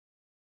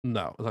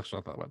no, it's actually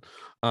not that one.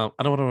 I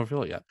don't want to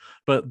reveal it yet.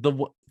 But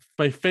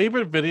my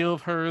favorite video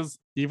of hers,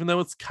 even though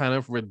it's kind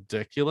of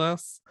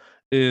ridiculous,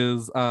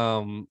 is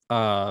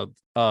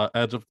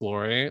Edge of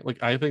Glory.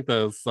 Like, I think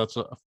that is such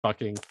a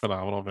fucking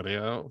phenomenal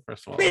video.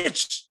 First of all,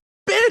 bitch,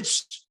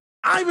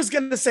 I was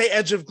gonna say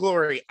Edge of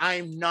Glory.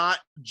 I'm not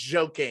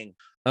joking.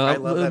 I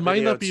love that. It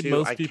might not be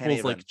most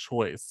people's like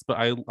choice, but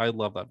I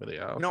love that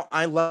video. No,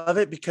 I love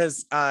it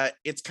because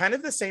it's kind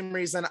of the same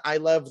reason I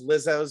love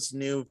Lizzo's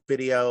new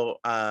video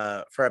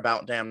for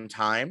About Damn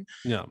Time.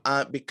 Yeah.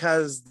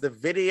 Because the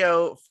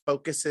video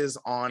focuses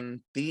on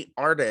the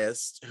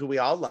artist who we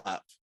all love.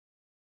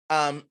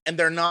 And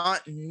they're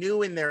not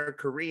new in their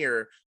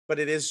career, but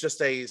it is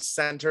just a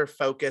center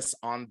focus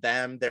on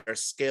them, their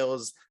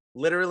skills.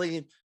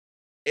 Literally,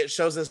 it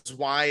shows us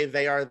why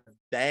they are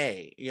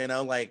they,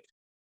 like.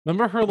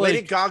 Remember her, like,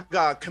 Lady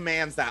Gaga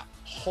commands that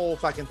whole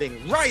fucking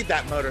thing. Ride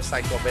that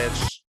motorcycle,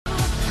 bitch.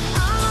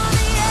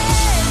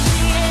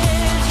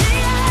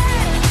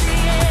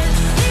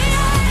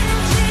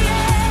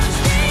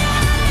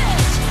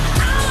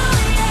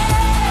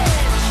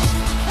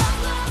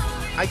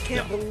 I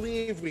can't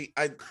believe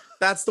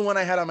that's the one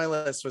I had on my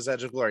list, was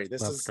Edge of Glory.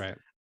 That's great.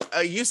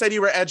 You said you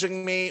were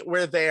edging me.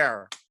 We're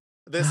there.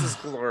 This is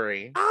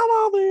Glory. I'm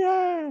on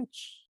the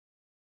edge.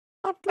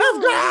 I'm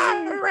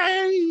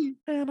glory,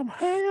 and I'm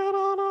hanging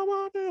on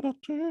my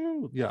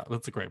attitude. Yeah,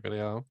 that's a great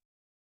video.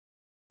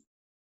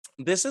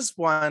 This is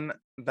one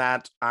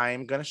that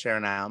I'm gonna share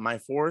now. My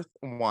fourth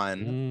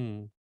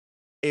one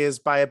is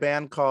by a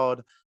band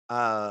called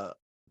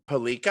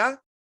Polika.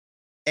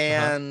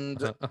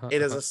 and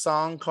it is a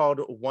song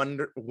called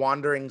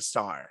Wandering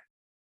Star.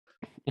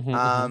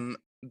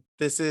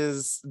 This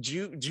is,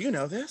 do you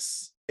know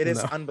this? It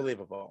is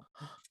unbelievable.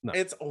 No.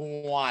 It's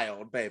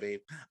wild, baby.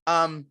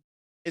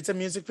 It's a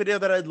music video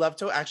that I'd love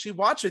to actually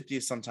watch with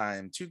you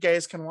sometime. Two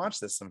gays can watch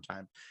this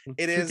sometime.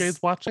 It is two gays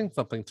watching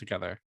something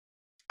together.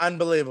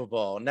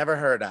 Unbelievable. Never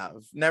heard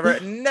of.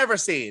 Never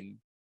seen.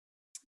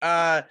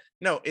 No,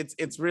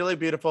 it's really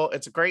beautiful.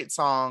 It's a great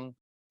song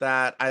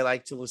that I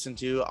like to listen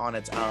to on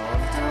its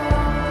own.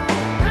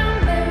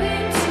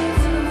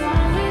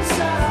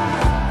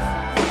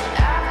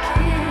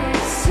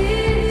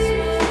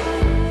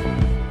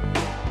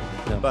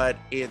 But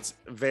it's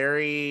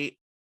an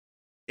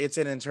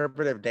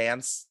interpretive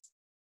dance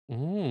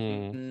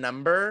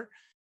number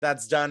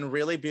that's done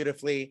really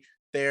beautifully.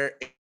 I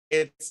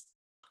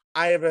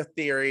have a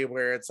theory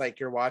where it's like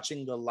you're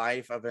watching the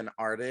life of an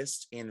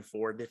artist in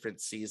 4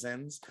 different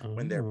seasons,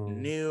 when they're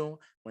new,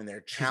 when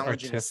they're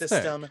challenging the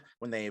system,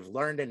 when they've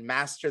learned and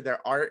mastered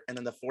their art, and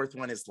then the 4th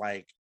one is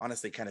like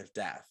honestly kind of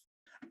death.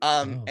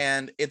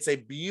 And it's a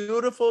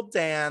beautiful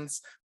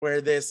dance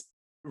where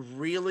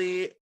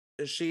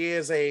she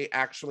is a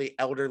actually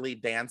elderly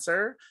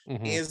dancer,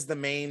 is the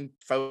main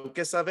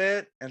focus of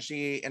it, and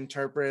she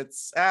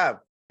interprets.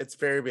 It's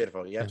very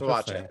beautiful. You have to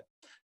watch it.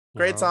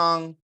 Great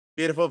song,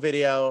 beautiful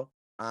video,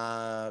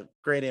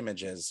 great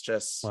images,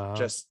 just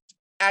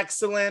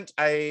excellent.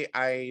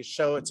 I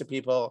show it to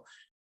people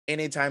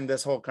anytime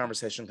this whole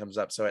conversation comes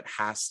up, so it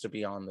has to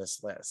be on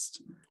this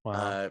list.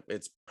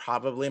 It's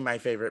probably my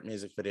favorite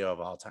music video of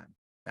all time.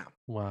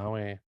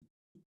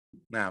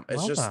 No,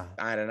 it's just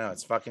I don't know.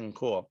 It's fucking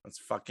cool. It's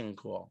fucking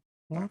cool.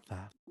 Love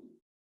that.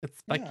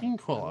 It's fucking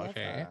cool.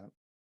 Okay.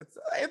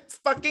 It's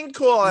fucking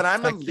cool, and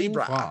I'm a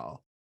Libra.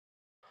 Cool.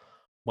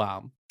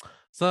 Wow.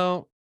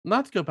 So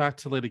not to go back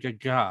to Lady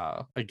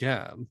Gaga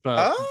again,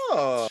 but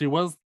she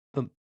was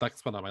the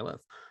next one on my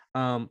list.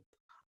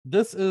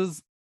 This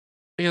is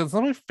it's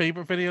not my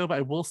favorite video, but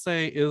I will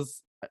say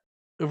is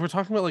if we're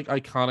talking about like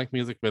iconic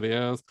music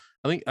videos,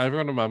 I think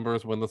everyone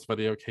remembers when this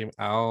video came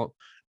out.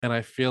 And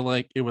I feel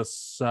like it was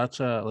such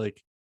a like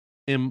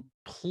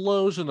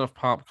implosion of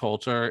pop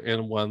culture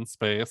in one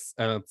space,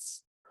 and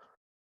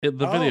the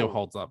video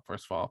holds up.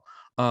 First of all,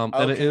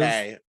 and it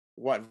is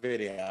what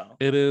video?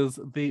 It is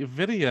the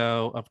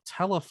video of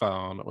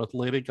Telephone with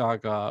Lady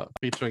Gaga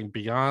featuring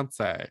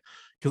Beyonce.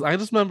 Because I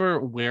just remember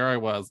where I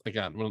was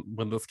again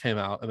when this came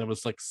out, and it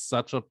was like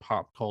such a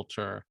pop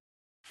culture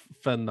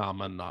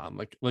phenomenon.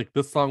 Like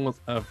this song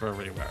was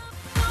everywhere.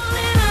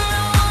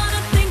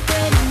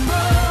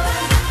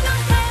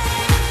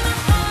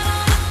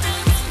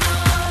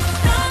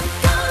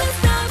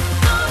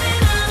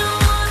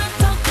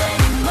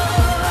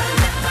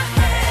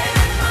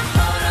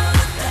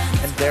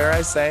 Dare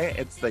I say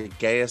it's the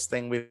gayest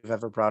thing we've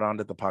ever brought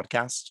onto the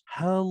podcast?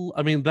 Hell,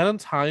 I mean that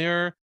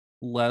entire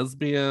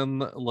lesbian,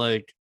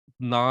 like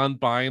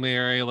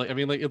non-binary, like I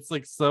mean, like it's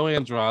like so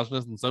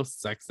androgynous and so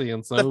sexy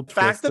and so the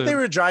fact that they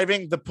were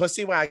driving the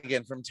pussy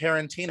wagon from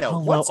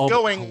Tarantino. What's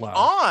going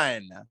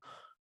on?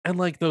 And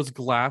like those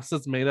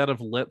glasses made out of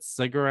lit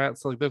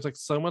cigarettes. Like there's like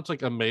so much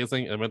like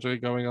amazing imagery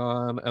going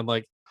on, and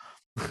like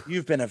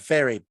you've been a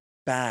very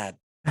bad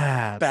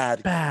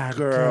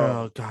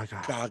girl,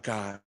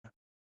 Gaga.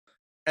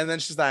 And then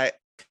she's like,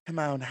 "Come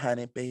on,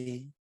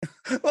 honeybee."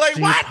 Like,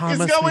 what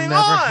is going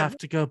never on? Have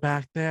to go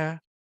back there.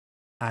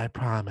 I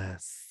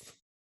promise.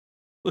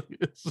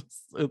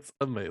 It's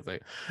amazing,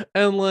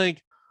 and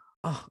like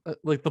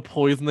the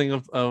poisoning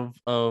of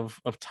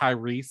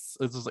Tyrese.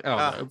 It's just like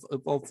it's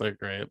also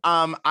great.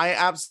 I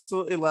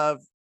absolutely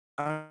love.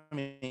 I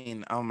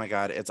mean, oh my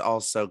god, it's all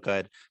so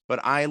good.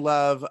 But I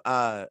love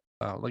I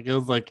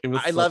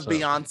love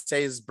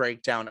Beyonce's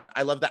breakdown.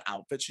 I love the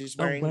outfit she's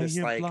wearing. This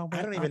like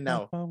I don't even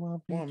know.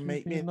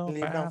 Make me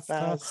believe how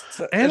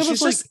fast. And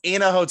she's just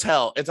in a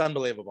hotel. It's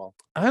unbelievable.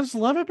 I just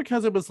love it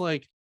because it was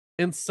like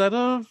instead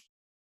of,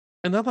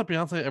 and not that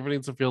Beyonce ever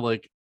needs to feel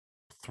like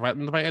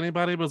threatened by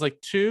anybody, but it was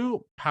like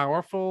 2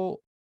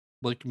 powerful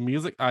like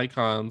music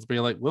icons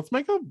being like, let's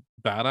make a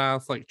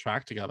badass like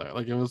track together.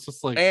 Like it was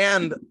just like,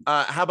 and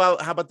how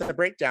about the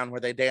breakdown where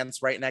they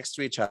dance right next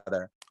to each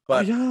other?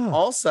 But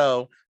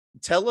also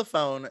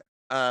Telephone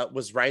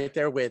was right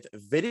there with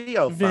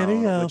Video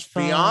Phone, which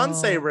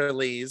Beyonce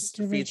released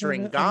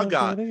featuring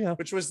Gaga,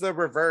 which was the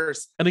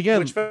reverse. And again,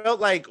 which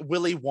felt like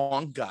Willy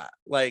Wonka,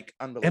 like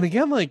unbelievable. And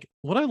again, like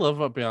what I love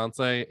about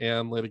Beyonce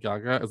and Lady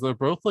Gaga is they're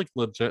both like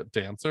legit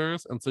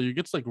dancers, and so you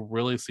get to like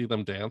really see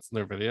them dance in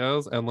their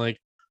videos, and like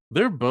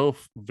they're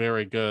both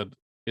very good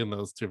in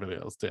those 2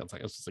 videos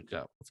dancing. It's just like,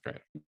 yeah, it's great.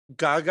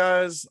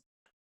 Gaga's,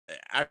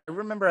 I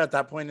remember at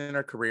that point in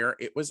her career,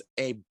 it was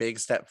a big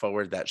step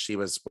forward that she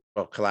was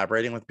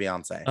collaborating with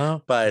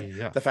Beyonce.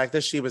 But the fact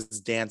that she was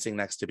dancing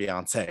next to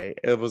Beyonce,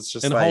 it was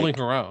just and like holding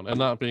her own and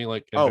not being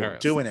like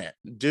embarrassed. Doing it.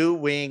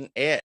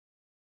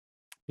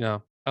 Yeah,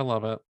 I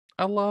love it.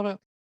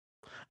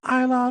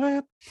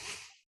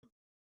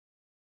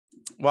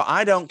 Well,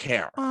 I don't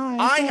care.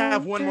 I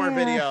have one more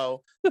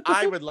video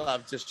I would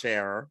love to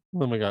share.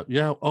 Oh my god.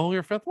 Yeah. Oh,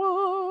 your 5th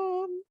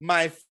one.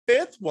 my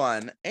fifth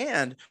one,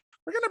 and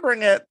we're gonna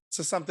bring it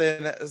to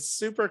something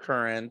super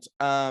current.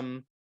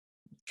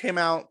 Came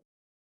out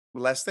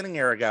less than a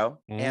year ago,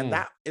 and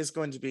that is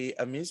going to be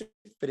a music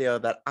video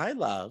that I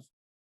love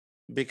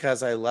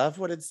because I love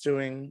what it's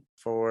doing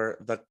for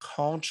the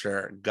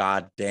culture.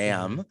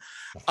 Goddamn.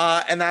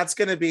 And that's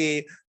going to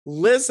be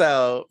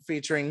Lizzo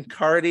featuring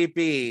Cardi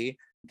B,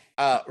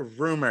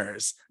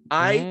 Rumors.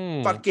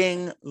 I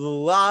fucking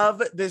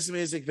love this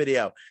music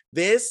video.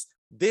 This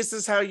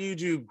is how you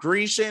do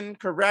Grecian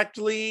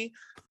correctly.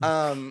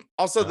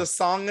 Also the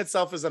song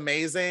itself is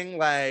amazing,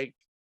 like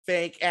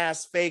fake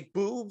ass fake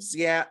boobs.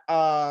 Yeah.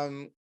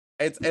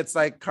 It's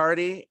like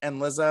Cardi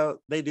and Lizzo,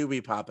 they do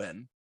be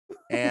popping.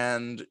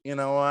 And you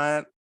know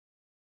what?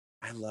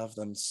 I love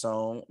them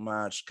so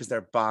much because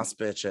they're boss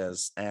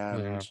bitches,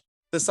 and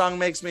the song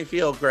makes me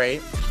feel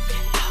great.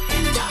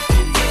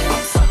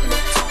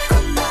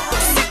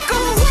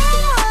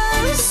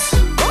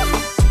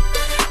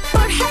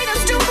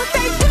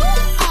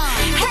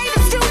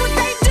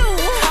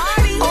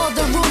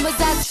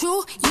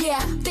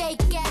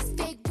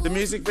 The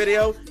music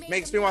video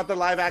makes me want the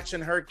live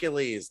action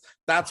Hercules.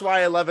 That's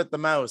why I love it the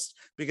most,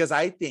 because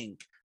I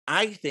think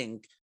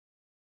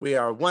we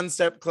are one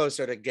step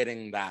closer to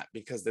getting that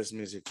because this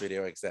music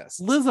video exists.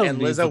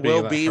 Lizzo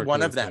will be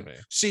one of them.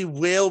 She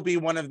will be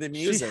one of the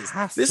muses.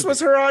 This was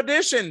her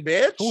audition,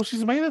 bitch. Well,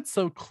 she's made it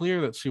so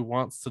clear that she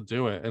wants to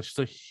do it, and she's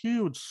a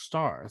huge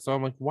star. So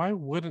I'm like, why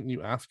wouldn't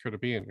you ask her to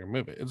be in your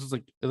movie? It's just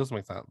like, it doesn't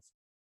make sense.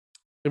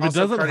 If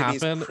also, it doesn't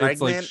happen,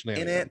 it's like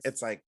in it.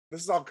 It's like,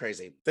 this is all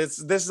crazy. This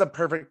is a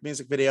perfect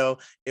music video.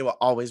 It will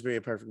always be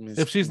a perfect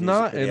music. If she's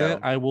not in it,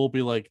 I will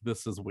be like,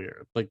 this is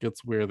weird. Like,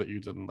 it's weird that you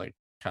didn't like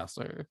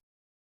cast her.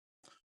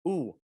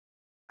 Ooh,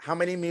 how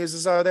many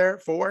muses are there?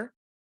 4?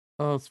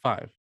 Oh, it's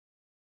 5.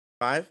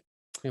 5? I think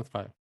it's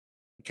 5.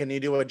 Can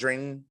you do a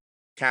dream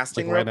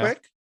casting like real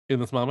quick? In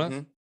this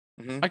moment?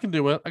 I can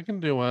do it. I can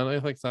do one. I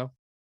think so.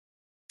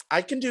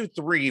 I can do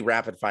 3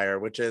 rapid fire,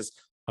 which is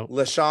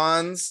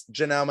LaShawn's,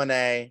 Janelle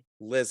Monáe,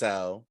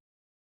 Lizzo.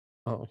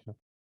 Oh,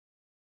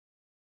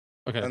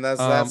 okay. And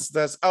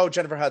that's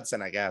Jennifer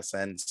Hudson, I guess,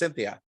 and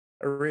Cynthia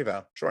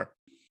Erivo. Sure.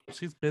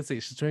 She's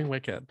busy. She's doing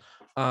Wicked.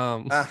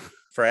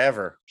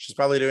 Forever. She's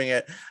probably doing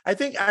it. I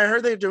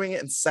heard they're doing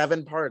it in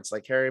 7 parts,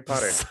 like Harry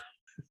Potter.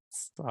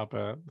 Stop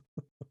it.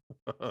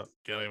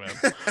 Kidding,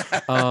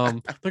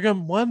 man. They're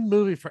going 1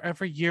 movie for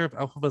every year of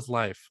Elphaba's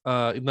life.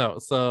 No,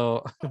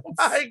 so oh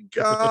my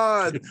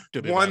god.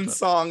 1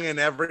 song in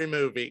every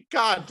movie.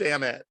 God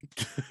damn it.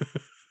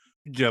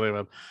 Kidding,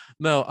 man.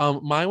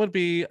 No, mine would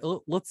be,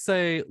 let's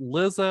say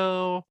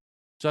Lizzo,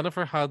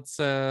 Jennifer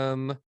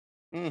Hudson.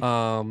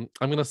 I'm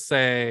gonna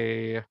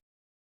say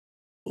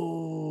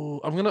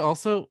I'm gonna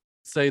also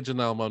say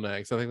Janelle Monáe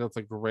because I think that's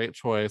a great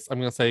choice. I'm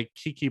gonna say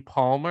Keke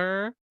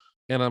Palmer,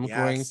 and I'm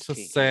going to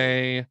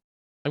say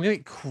I'm gonna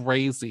get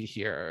crazy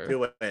here.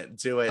 Do it. I'm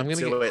gonna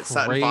do get it.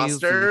 Sutton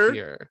Foster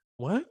here.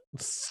 What?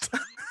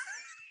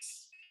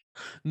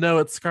 No,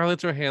 it's Scarlett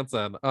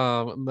Johansson.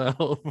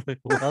 No, my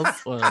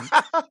last one.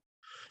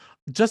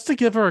 Just to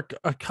give her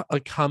a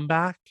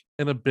comeback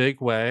in a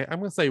big way, I'm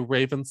gonna say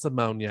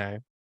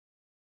Raven-Symoné.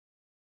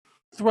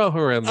 Throw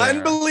her in there.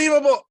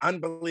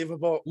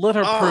 Unbelievable. Let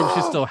her prove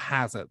she still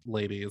has it,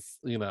 ladies.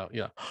 You know,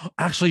 yeah.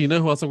 Actually, you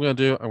know who else I'm gonna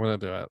do? I'm gonna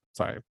do it.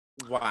 Sorry.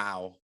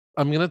 Wow.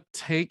 I'm gonna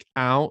take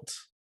out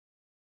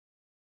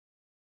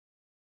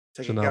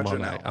Janelle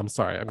Monáe. I'm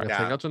sorry. I'm gonna take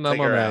out Janelle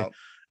Monáe,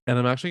 and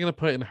I'm actually gonna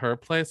put in her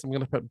place. I'm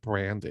gonna put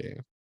Brandy.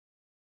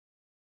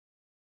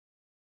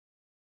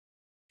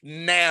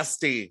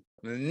 Nasty.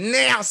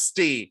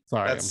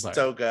 Sorry, that's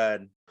so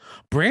good.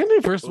 Brandy,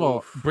 first of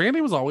all,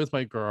 Brandy was always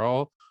my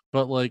girl.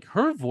 But like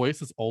her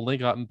voice has only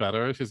gotten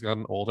better. She's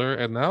gotten older,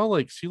 and now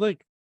like she's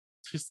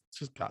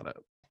got it.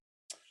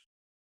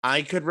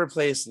 I could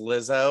replace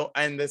Lizzo,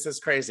 and this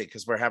is crazy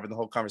because we're having the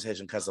whole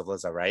conversation because of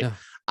Lizzo, right? Yeah.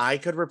 I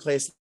could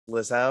replace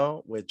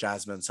Lizzo with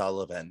Jasmine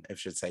Sullivan if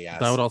she'd say yes.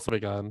 That would also be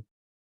good.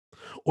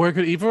 Or I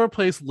could even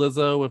replace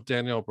Lizzo with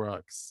Danielle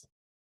Brooks.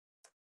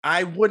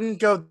 I wouldn't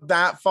go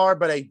that far,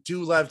 but I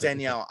do love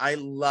Danielle. I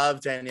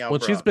love Danielle.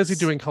 When she's busy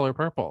doing Color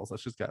Purple, so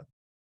she's good.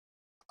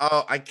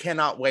 Oh, I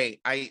cannot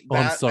wait. I'm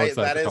so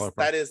excited.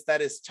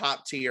 That is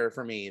top tier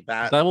for me.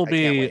 That will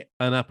be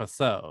an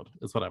episode,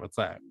 is what I would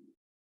say.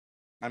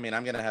 I mean,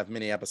 I'm gonna have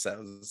many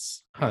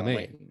episodes.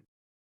 Honey.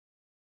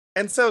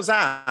 And so,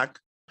 Zach,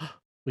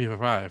 we've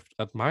arrived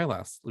at my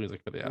last music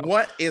video.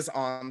 What is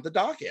on the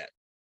docket?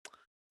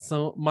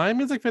 So my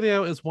music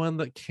video is one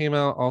that came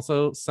out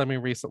also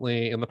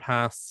semi-recently in the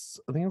past,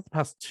 I think it's the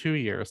past 2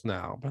 years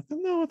now. But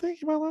no, I think it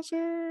came out last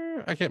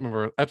year. I can't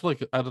remember. I'd have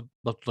to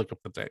look up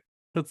the date.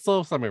 It's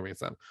still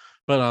semi-recent.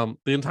 But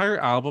the entire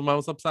album I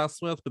was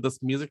obsessed with, but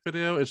this music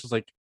video is just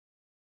like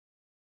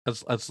I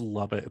just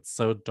love it. It's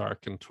so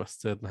dark and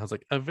twisted and has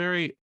like a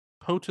very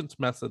potent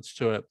message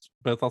to it,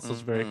 but it's also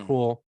just very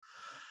cool.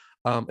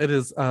 It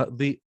is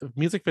the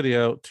music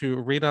video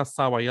to Rina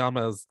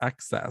Sawayama's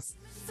Excess.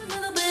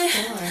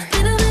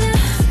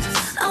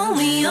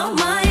 Only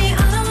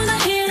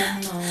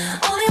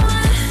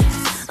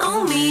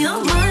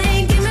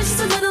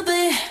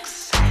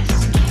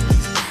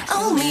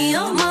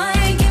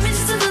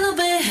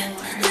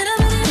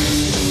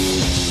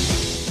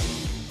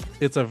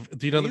It's a.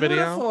 Do you know the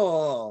video?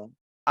 Beautiful.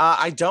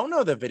 I don't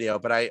know the video,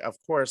 but of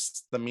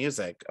course, the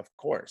music, of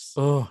course.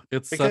 Oh,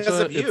 it's because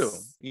such a, of you.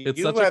 It's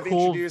You such have a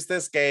cool, introduced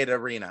this gay to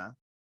Rena.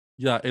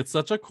 Yeah, it's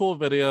such a cool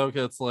video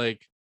because it's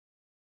like,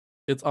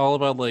 it's all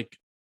about like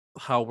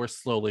how we're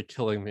slowly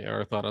killing the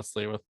earth,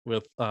 honestly,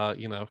 with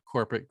you know,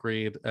 corporate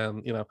greed,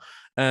 and you know,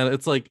 and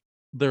it's like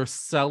they're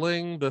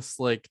selling this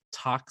like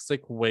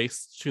toxic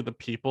waste to the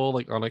people,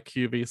 like on a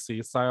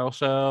QVC style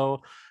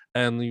show,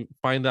 and you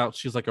find out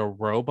she's like a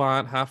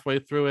robot halfway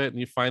through it, and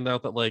you find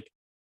out that like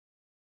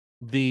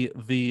the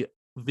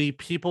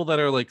people that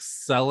are like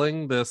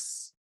selling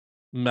this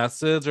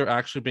message are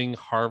actually being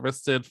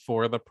harvested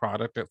for the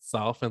product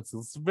itself, and so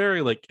it's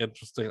very like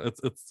interesting.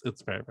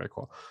 It's very, very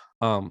cool.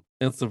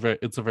 It's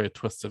a very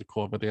twisted,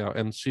 cool video,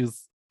 and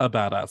she's a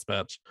badass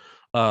bitch.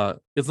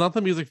 It's not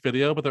the music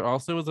video, but there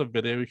also is a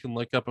video you can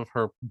look up of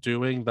her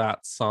doing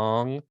that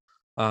song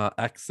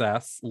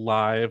XS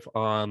live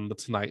on the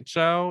Tonight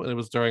Show. It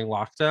was during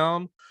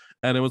lockdown,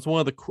 and it was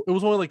one of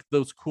like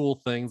those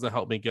cool things that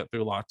helped me get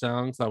through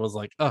lockdown, because I was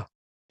like, oh,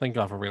 thank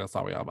God for Rina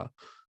Sawayama.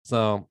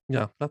 So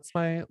yeah, that's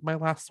my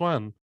last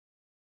one.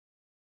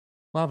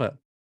 Love it.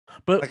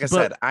 But like I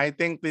said, I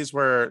think these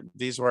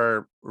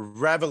were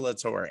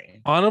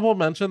revelatory. Honorable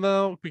mention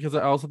though, because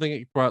I also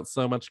think it brought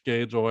so much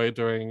gay joy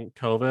during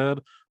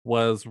COVID,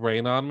 was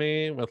Rain on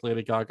Me with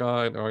Lady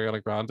Gaga and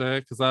Ariana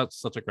Grande, because that's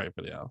such a great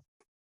video.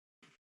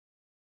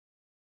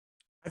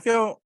 I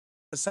feel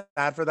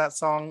sad for that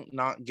song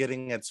not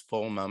getting its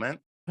full moment.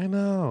 I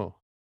know.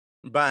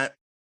 But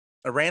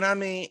Rain on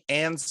Me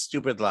and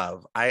Stupid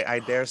Love, I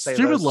dare say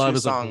Stupid those Love two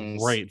is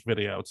songs, a great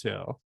video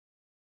too.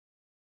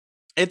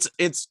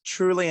 It's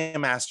truly a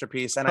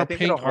masterpiece, and Her I think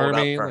Pink it'll hold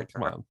Army, up for like,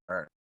 come on.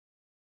 her.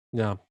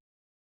 Yeah.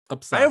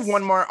 Obsessed. I have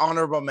one more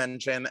honorable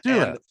mention, Do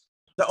and it.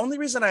 the only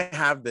reason I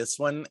have this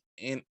one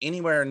in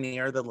anywhere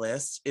near the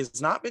list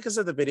is not because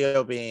of the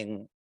video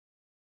being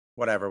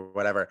whatever,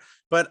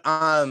 but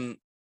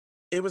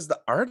it was the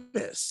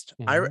artist.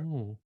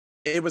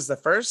 It was the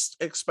first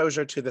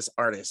exposure to this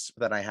artist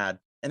that I had,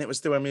 and it was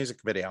through a music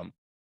video.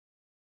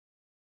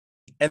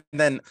 And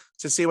then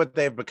to see what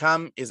they've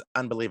become is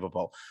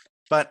unbelievable.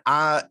 But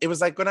it was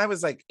like when I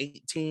was like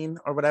 18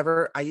 or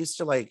whatever, I used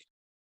to like,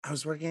 I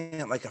was working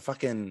at like a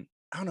fucking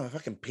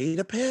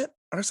pita pit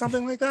or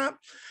something like that.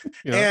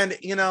 Yeah. And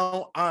you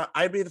know,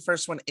 I'd be the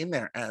first one in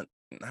there at,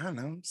 I don't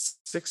know,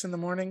 6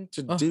 a.m.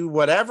 to do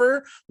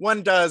whatever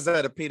one does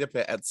at a pita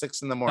pit at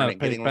 6 a.m,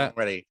 getting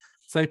ready.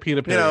 Say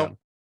pita pit. You know,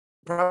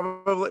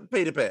 probably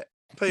pita pit.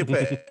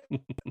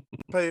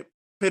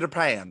 Peter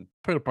Pan.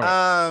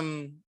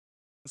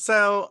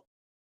 So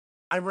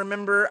I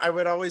remember I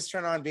would always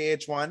turn on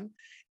VH1,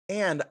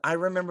 and I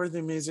remember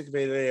the music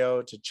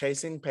video to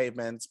Chasing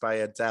Pavements by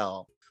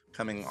Adele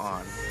coming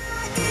on.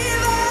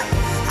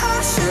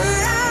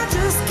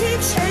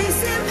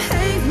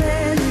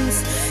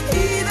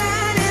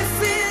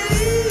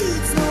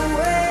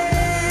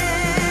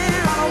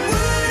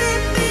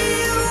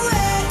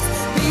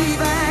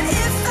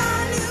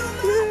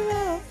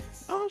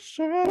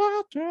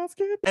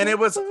 And it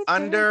was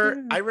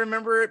I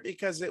remember it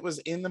because it was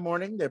in the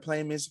morning. They're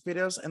playing music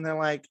videos, and they're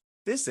like,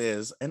 this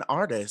is an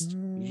artist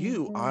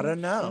you ought to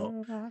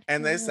know.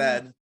 And they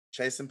said,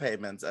 Chasing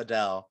Pavements,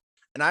 Adele.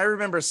 And I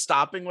remember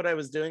stopping what I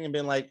was doing and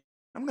being like,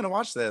 I'm going to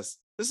watch this.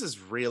 This is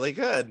really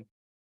good.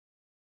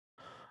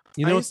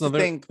 You know, I used to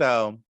think,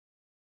 though,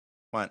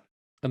 what?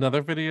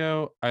 Another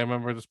video, I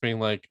remember just being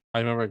like, I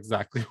remember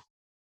exactly.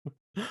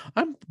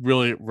 I'm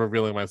really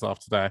revealing myself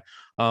today.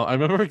 I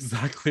remember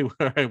exactly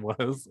where I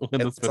was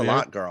when this video. It's a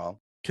lot,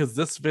 girl. Because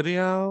this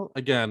video,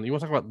 again, you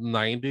want to talk about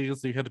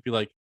 90s, you had to be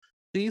like,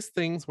 these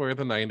things were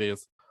the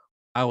 90s.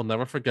 I will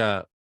never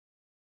forget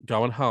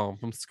going home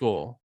from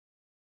school,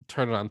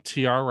 turning on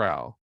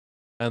TRL,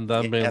 and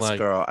then being like,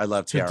 girl, I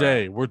love TRL.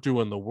 Today we're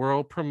doing the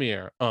world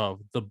premiere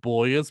of The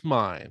Boy Is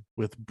Mine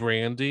with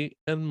Brandy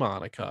and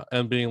Monica,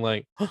 and being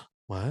like, huh,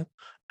 what?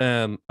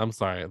 And I'm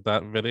sorry,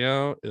 that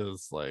video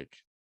is like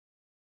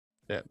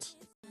it.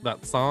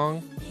 That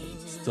song,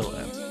 still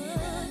it.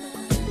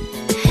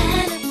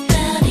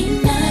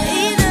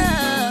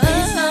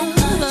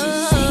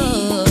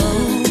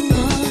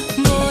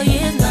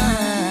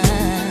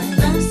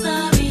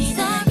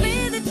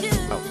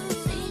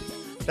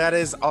 That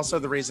is also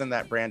the reason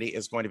that Brandy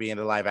is going to be in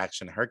the live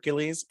action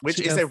Hercules, which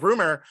is a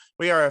rumor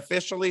we are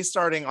officially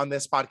starting on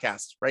this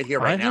podcast right here,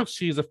 right now. I heard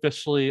she's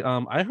officially,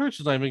 I heard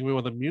she's not even going to be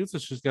with the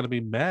music. She's going to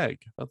be Meg.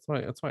 That's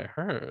what I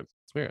heard.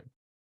 It's weird.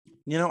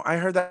 You know, I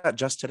heard that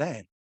just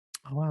today.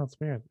 Oh, wow. It's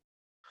weird.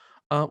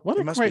 What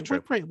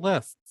great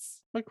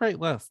lists. What great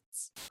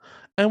lists.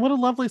 And what a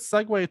lovely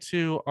segue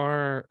to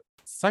our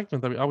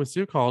segment that we always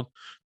do called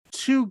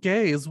Two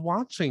Gays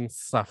Watching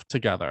Stuff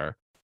Together.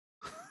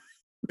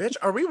 Bitch,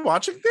 are we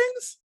watching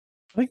things?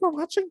 I think we're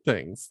watching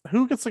things.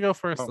 Who gets to go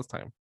first this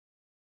time?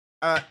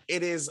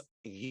 It is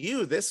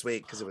you this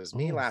week because it was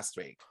me last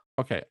week.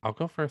 Okay, I'll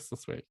go first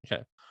this week.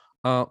 Okay.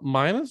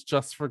 Mine is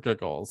just for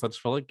giggles. I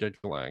just feel like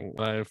giggling.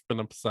 I've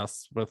been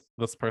obsessed with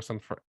this person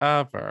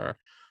forever.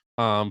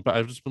 But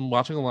I've just been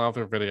watching a lot of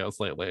their videos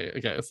lately.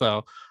 Okay,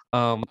 so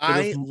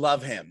I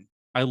love him.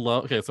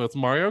 Okay, so it's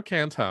Mario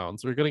Cantone.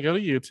 So we're gonna go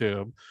to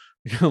YouTube.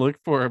 You're gonna look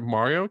for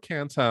Mario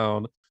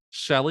Cantone,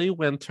 Shelley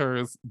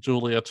Winters,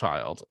 Julia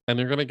Child, and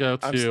you're gonna go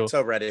to. I'm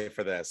so ready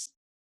for this.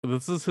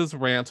 This is his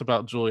rant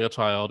about Julia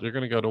Child. You're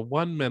gonna go to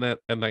 1 minute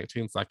and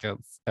 19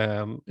 seconds,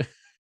 and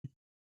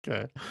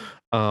okay,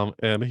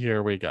 and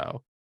here we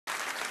go.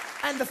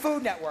 And the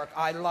Food Network.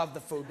 I love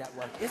the Food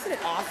Network. Isn't it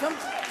awesome?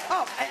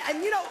 Oh,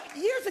 and you know,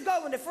 years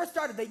ago when it first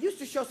started, they used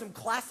to show some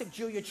classic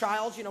Julia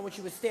Childs, you know, when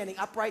she was standing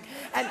upright.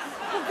 And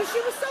because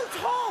she was so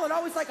tall and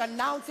always like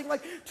announcing,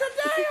 like,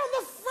 today on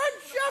the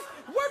French Chef,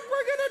 what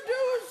we're gonna do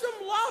is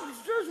some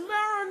lobsters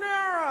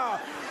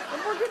marinara.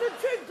 And we're gonna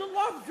take the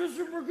lobsters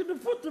and we're gonna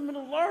put them in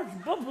a large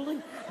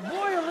bubbling,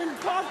 boiling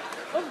pot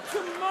of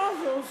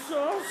tomato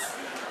sauce.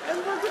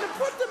 And we're gonna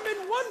put them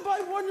in one by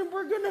one and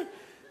we're gonna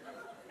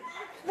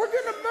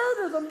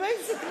murder them,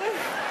 basically.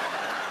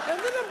 And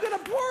then I'm gonna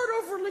pour it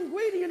over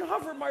linguine and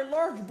hover my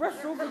large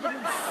breast over them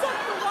and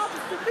suck the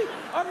lobster meat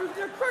out of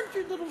their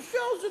crunchy little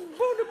shells and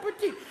bon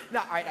appetit.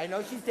 Now, I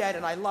know she's dead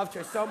and I loved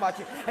her so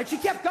much. And she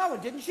kept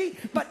going, didn't she?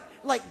 But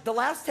like the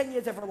last 10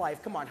 years of her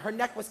life, come on, her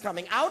neck was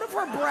coming out of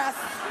her breast.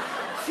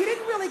 She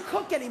didn't really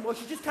cook anymore.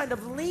 She just kind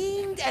of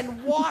leaned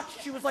and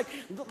watched. She was like,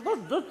 look,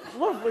 that's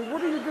lovely.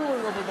 What are you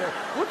doing over there?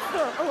 What's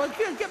that? Oh, I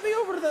can't get me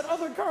over to that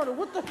other counter.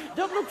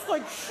 That looks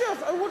like shit.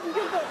 I wouldn't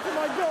give that to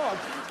my dog.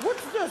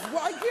 What's this?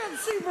 Well, I can't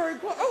see very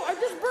close. Oh, I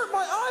just burnt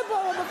my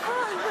eyeball on the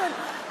frying pan.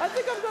 I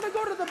think I'm gonna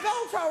go to the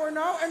bell tower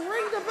now and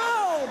ring the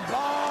bell.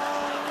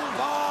 Bong,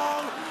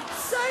 bong.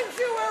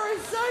 Sanctuary,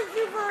 thank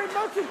you very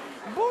much. And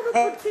bon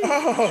appetit.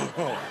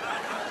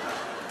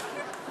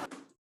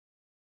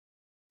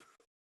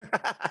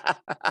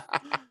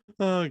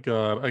 Oh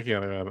god, I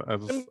can't even.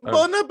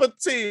 Bon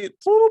appetit.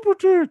 Bon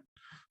appetit.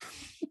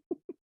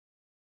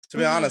 To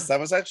be honest, that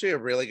was actually a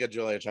really good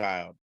Julia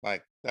Child.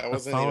 Like that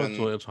wasn't even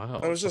Julia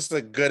Child. That was just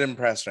a good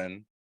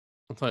impression.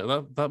 I'll tell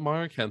you that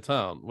Mario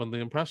Cantone, when the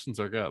impressions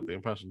are good, the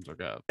impressions are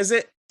good. Is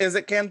it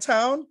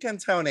Cantone?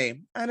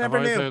 Cantone. I never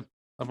knew.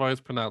 I've always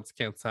pronounced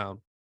Cantone.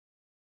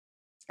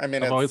 I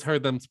mean, I've always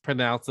heard them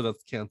pronounce it as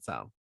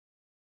Cantone.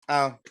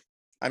 Oh,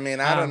 I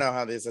mean, I don't know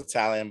how these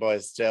Italian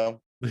boys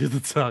do. These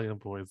Italian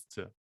boys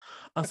too.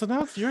 So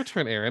now it's your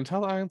turn, Aaron.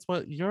 Tell the audience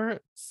what your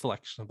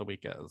selection of the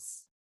week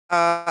is.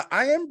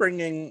 I am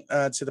bringing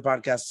to the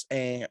podcast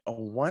a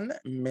 1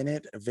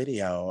 minute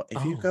video.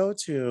 If you go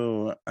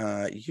to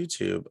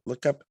YouTube,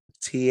 look up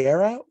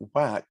Tierra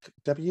Whack,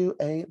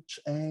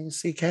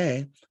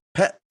 WHACK,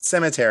 Pet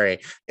Cemetery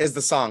is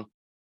the song.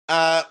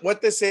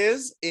 What this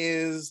is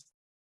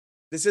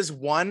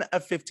one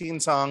of 15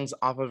 songs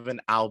off of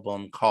an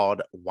album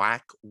called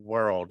Whack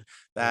World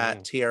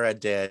that Tierra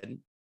did.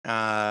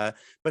 But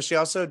she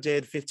also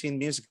did 15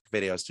 music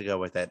videos to go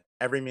with it.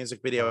 Every music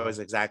video is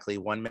exactly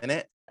 1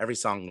 minute. Every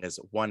song is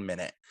 1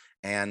 minute.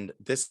 And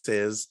this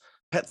is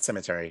Pet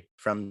Cemetery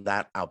from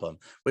that album,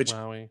 which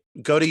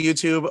go to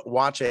YouTube,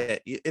 watch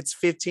it. It's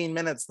 15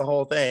 minutes, the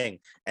whole thing.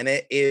 And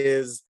it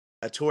is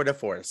a tour de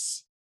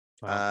force.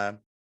 Wow.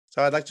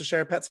 So I'd like to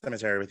share Pet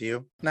Cemetery with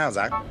you now,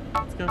 Zach.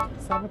 Let's go to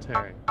the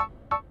cemetery.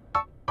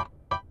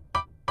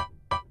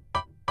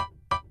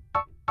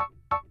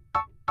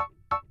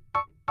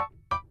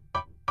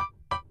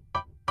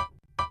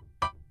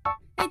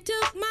 They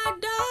took my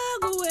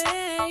dog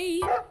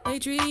away. They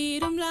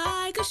treat him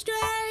like a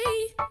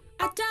stray.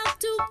 I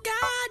talked to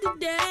God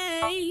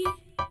today.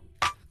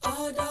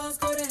 All dogs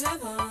go to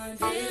heaven.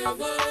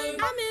 Heaven.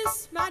 I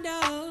miss my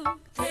dog.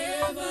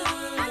 Heaven.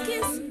 I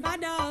kiss my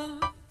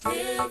dog.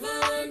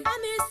 Heaven. I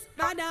miss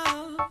my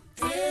dog.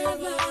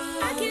 Heaven.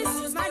 I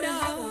kiss my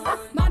dog.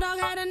 My dog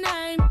had a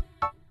name.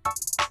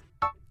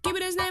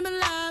 Keeping his name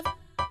alive.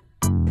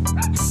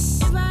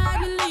 If I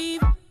had to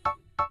leave,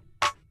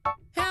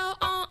 hell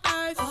on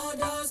earth. All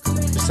dogs go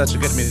to heaven. Such a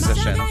good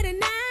musician. I'm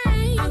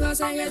gonna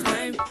sing his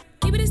name.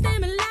 Keeping his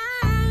name alive.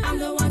 I'm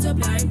the one to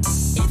blame.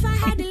 If I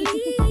had to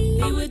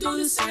leave, he would do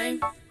the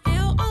same.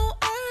 Hell on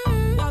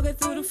earth. Walking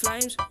through the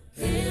flames.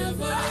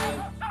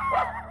 Heaven.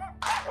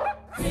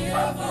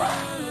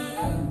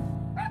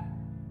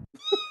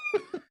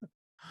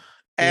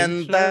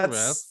 And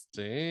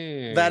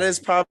that is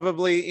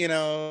probably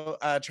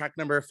track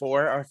number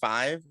 4 or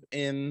 5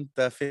 in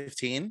the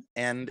 15,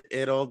 and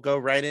it'll go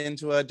right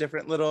into a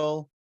different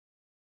little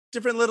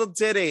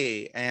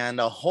ditty and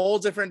a whole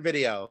different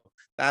video.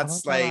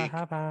 That's like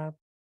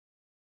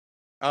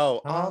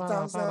all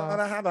dogs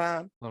gonna have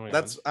on.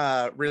 That's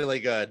really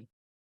good.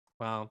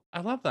 Wow, I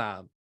love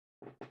that.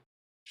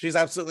 She's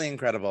absolutely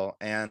incredible.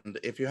 And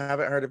if you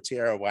haven't heard of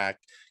Tierra Whack,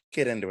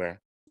 get into her.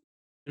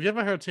 If you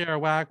haven't heard Tierra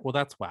Whack, well,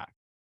 that's whack.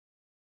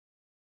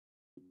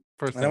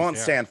 And I won't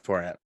stand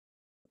for it.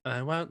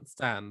 I won't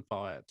stand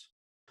for it.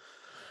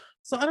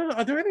 So I don't know.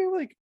 Are there any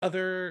like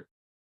other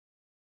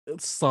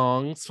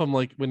songs from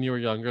like when you were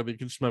younger that you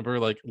can just remember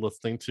like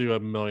listening to a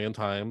million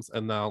times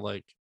and now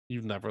like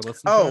you've never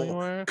listened to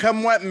anymore?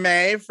 Come What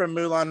May from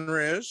Moulin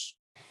Rouge.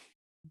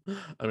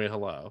 I mean,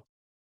 hello.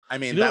 I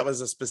mean, that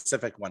was a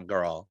specific one,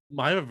 girl.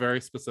 I have a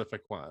very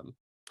specific one.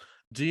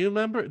 Do you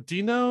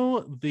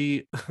know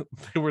they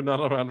were not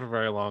around for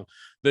very long.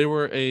 They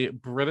were a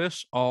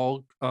British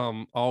all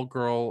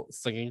girl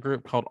singing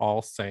group called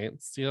All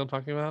Saints. Do you know what I'm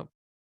talking about?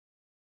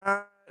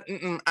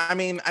 I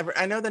mean,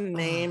 I know the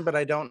name, but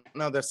I don't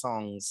know their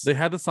songs. They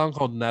had a song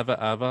called Never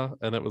Ever,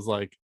 and it was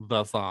like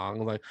the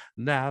song, like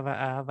never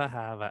ever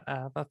have I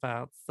ever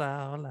felt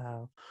so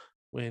low.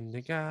 When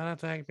you gotta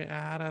take me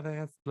out of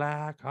this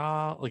black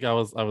hole. Like I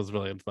was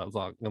really into that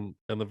song, and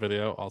the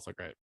video also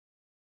great.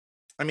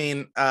 I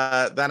mean,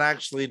 that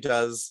actually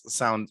does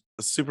sound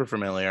super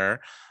familiar.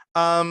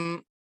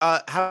 How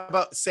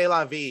about C'est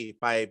La Vie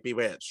by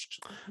Bewitched?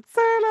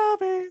 C'est La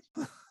Vie.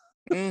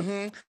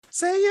 Mm-hmm.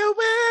 Say you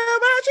will,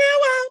 but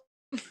you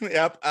won't.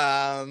 Yep.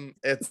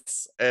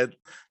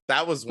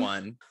 That was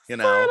one, you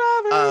know.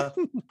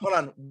 Hold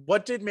on.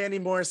 What did Mandy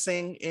Moore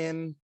sing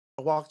in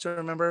A Walk to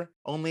Remember?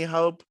 Only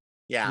Hope?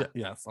 Yeah.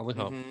 Yes, Only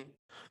Hope. Mm-hmm.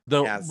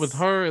 Though Yes. with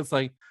her, it's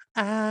like,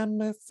 I'm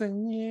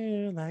missing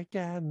you like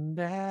a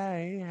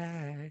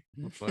day.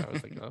 That's what I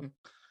was thinking of.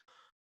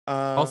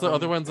 Also,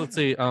 other ones, let's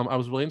see. I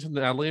was really into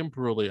Natalie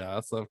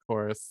Imbruglia, so of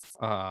course,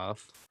 I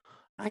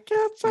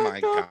can't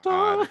check your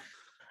door.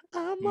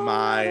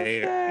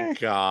 My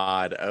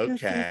God.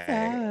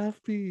 Okay.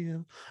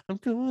 I'm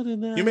good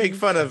enough. You make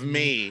fun of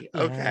me.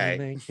 Okay.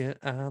 Make it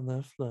on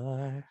the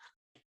floor.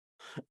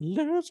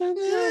 Losing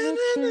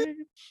the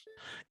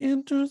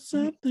into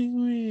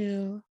something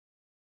real.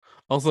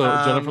 Also,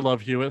 Jennifer Love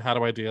Hewitt, How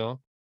Do I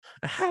Deal?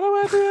 How do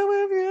I deal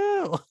with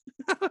you?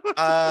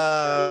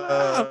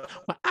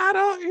 I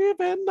don't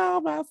even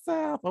know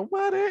myself or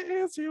what it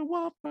is you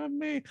want from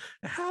me.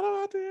 How do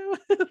I deal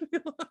with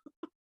you?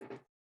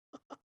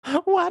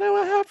 Why do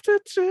I have to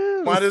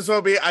choose? Might as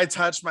well be I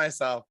Touch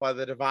Myself by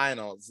the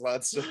Divinals.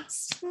 Let's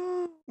just.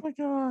 Oh my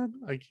God.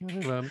 I can't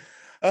even.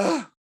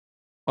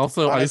 Also,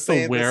 Also, I used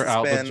to wear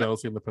out the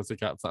Josie and the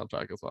Pussycat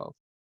soundtrack as well.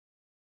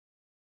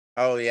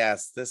 Oh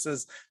yes, this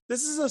is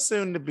a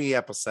soon-to-be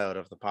episode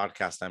of the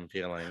podcast. I'm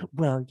feeling.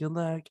 Well, you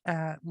look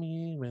at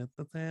me with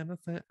the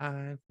innocent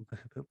eyes.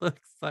 It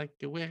looks like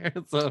you're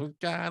wearing some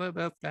kind of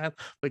disguise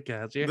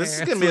because your This is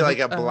hair's gonna be like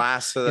a up,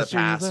 blast of the your shoes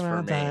past are for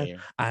untied. me.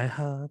 I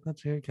hope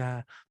that you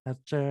got that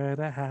shirt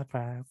at half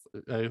price.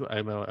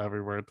 I know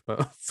every word to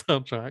the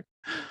soundtrack.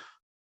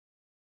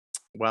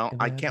 Well,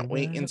 And I can't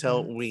wait everywhere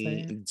until I we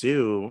say,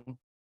 do.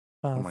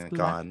 Oh falls my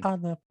flat God.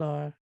 on the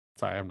floor.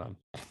 Sorry, I'm done.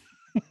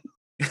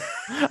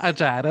 I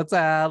try to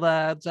tell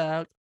a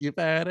joke. You've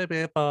heard it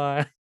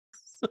before. How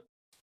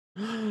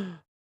do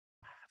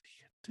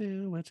you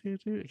do what you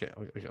do? Okay.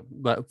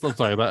 I'm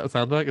sorry. That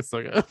soundtrack is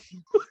so good.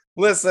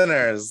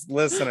 Listeners,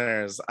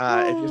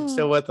 if you're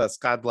still with us,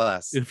 God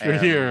bless. If you're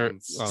here,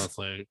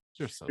 honestly,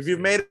 you're so if you've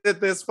sweet. made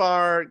it this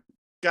far,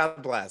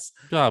 God bless.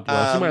 God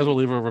bless. You might as well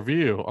leave a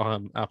review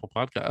on Apple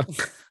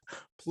Podcasts.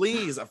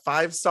 Please,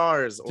 5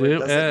 stars, or Do it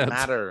doesn't it.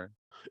 matter.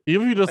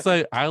 Even if you just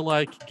say, I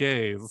like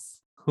gays.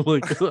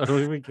 Like, I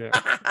don't even care.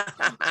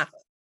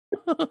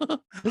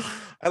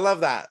 I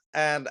love that.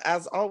 And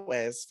as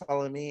always,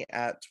 follow me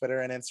at Twitter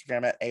and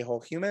Instagram at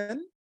AWholeHuman.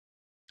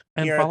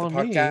 And Here follow at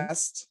the me.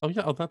 podcast. Oh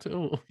yeah, that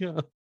too. Oh,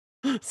 yeah.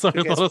 Sorry,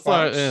 I Biggest thought I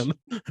saw it Squash. in.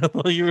 I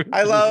thought you were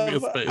I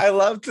giving me a space.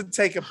 love to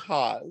take a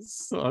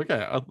pause.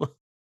 Okay.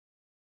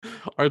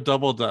 Our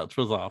double Dutch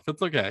was off.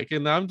 It's okay. Okay,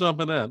 now I'm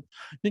jumping in.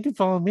 You can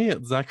follow me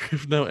at Zachary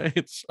with no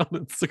H on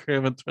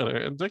Instagram and Twitter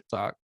and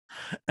TikTok.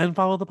 And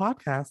follow the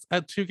podcast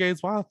at Two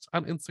Gays Watch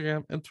on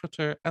Instagram and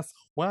Twitter as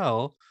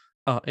well.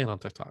 And on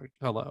TikTok.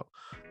 Hello.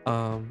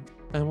 And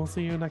we'll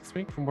see you next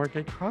week for more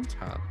gay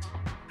content.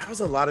 That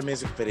was a lot of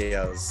music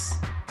videos.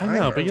 I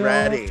know, I'm but you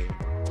ready.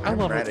 know, I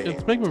love ready. it.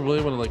 It's making me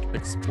really want to like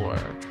explore.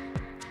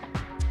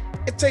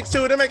 It takes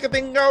 2 to make a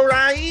thing go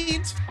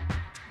right.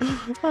 I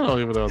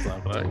don't even know what's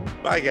happening.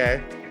 Bye,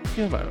 gay.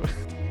 Yeah, bye.